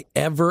dinners I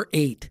ever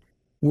ate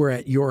were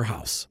at your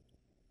house.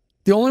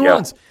 The only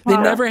ones. They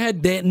never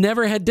had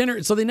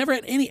dinner, so they never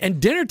had any.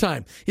 And dinner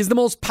time is the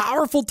most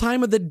powerful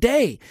time of the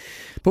day.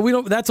 But we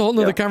don't. That's a whole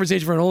nother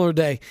conversation for an older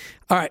day.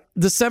 All right,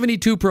 the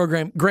 72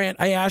 program. Grant,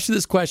 I asked you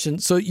this question.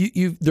 So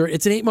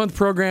it's an 8-month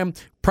program.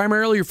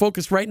 Primarily, you're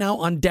focused right now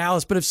on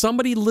Dallas. But if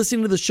somebody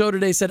listening to the show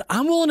today said,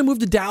 I'm willing to move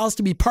to Dallas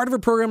to be part of a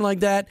program like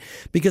that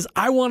because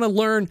I want to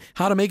learn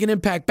how to make an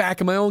impact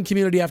back in my own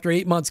community after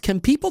 8 months, can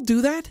people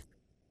do that?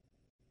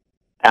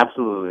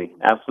 Absolutely,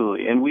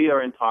 absolutely. And we are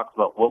in talks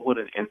about what would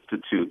an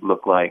institute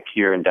look like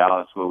here in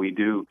Dallas, where we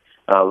do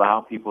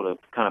allow people to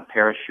kind of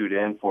parachute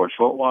in for a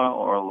short while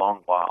or a long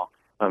while,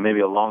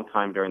 maybe a long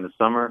time during the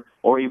summer,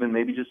 or even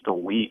maybe just a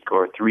week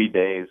or 3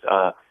 days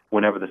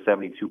whenever the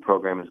 72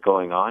 program is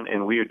going on.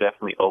 And we are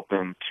definitely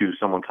open to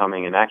someone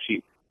coming and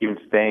actually even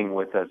staying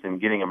with us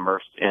and getting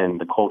immersed in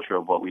the culture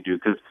of what we do,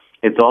 because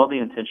it's all the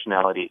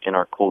intentionality in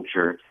our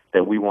culture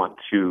that we want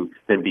to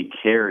then be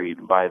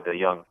carried by the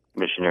young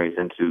missionaries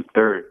into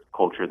their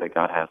culture that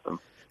God has them.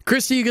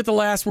 Christy, you get the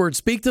last word.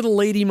 Speak to the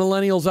lady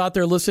millennials out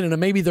there listening, and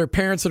maybe their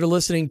parents that are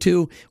listening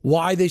too,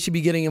 why they should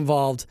be getting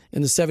involved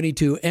in the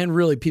 72, and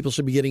really people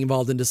should be getting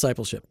involved in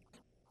discipleship.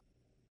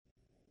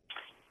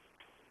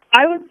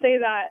 I would say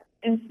that,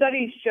 and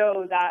studies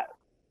show that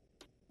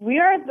we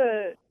are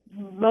the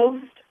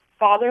most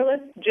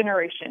fatherless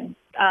generation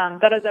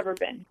that has ever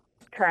been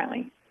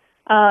currently.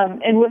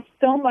 And with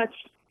so much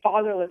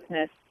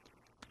fatherlessness,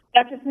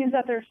 that just means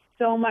that there's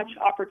so much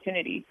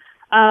opportunity.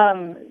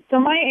 So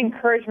my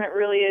encouragement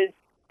really is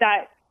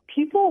that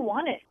people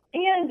want it,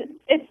 and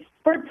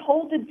we're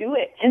told to do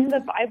it in the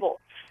Bible.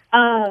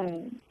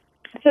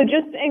 So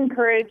just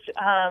encourage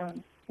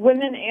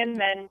women and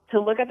men to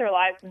look at their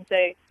lives and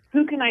say,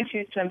 who can I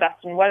choose to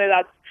invest in? Whether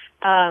that's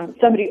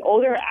somebody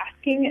older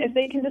asking if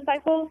they can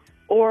disciple,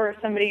 or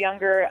somebody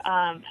younger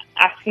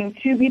asking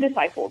to be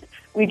discipled.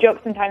 We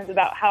joke sometimes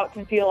about how it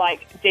can feel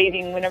like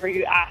dating whenever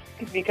you ask,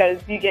 because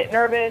you get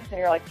nervous and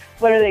you're like,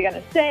 what are they going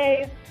to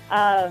say?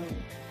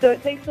 So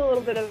it takes a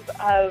little bit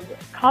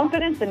of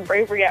confidence and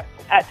bravery at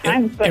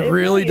times. But it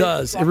really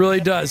does. It really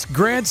does.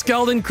 Grant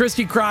Skeldon,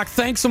 Christy Kroc,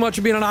 thanks so much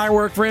for being on I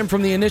Work for Him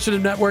from the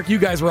Initiative Network. You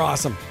guys were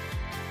awesome.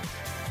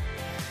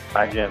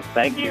 Bye, Jim.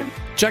 Thank you.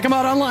 Check them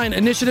out online,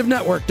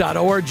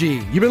 initiativenetwork.org.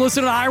 You've been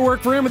listening to I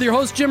Work for Him with your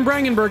host, Jim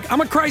Brangenberg. I'm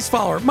a Christ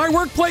follower. My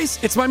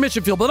workplace, it's my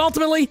mission field, but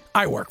ultimately,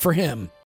 I work for Him.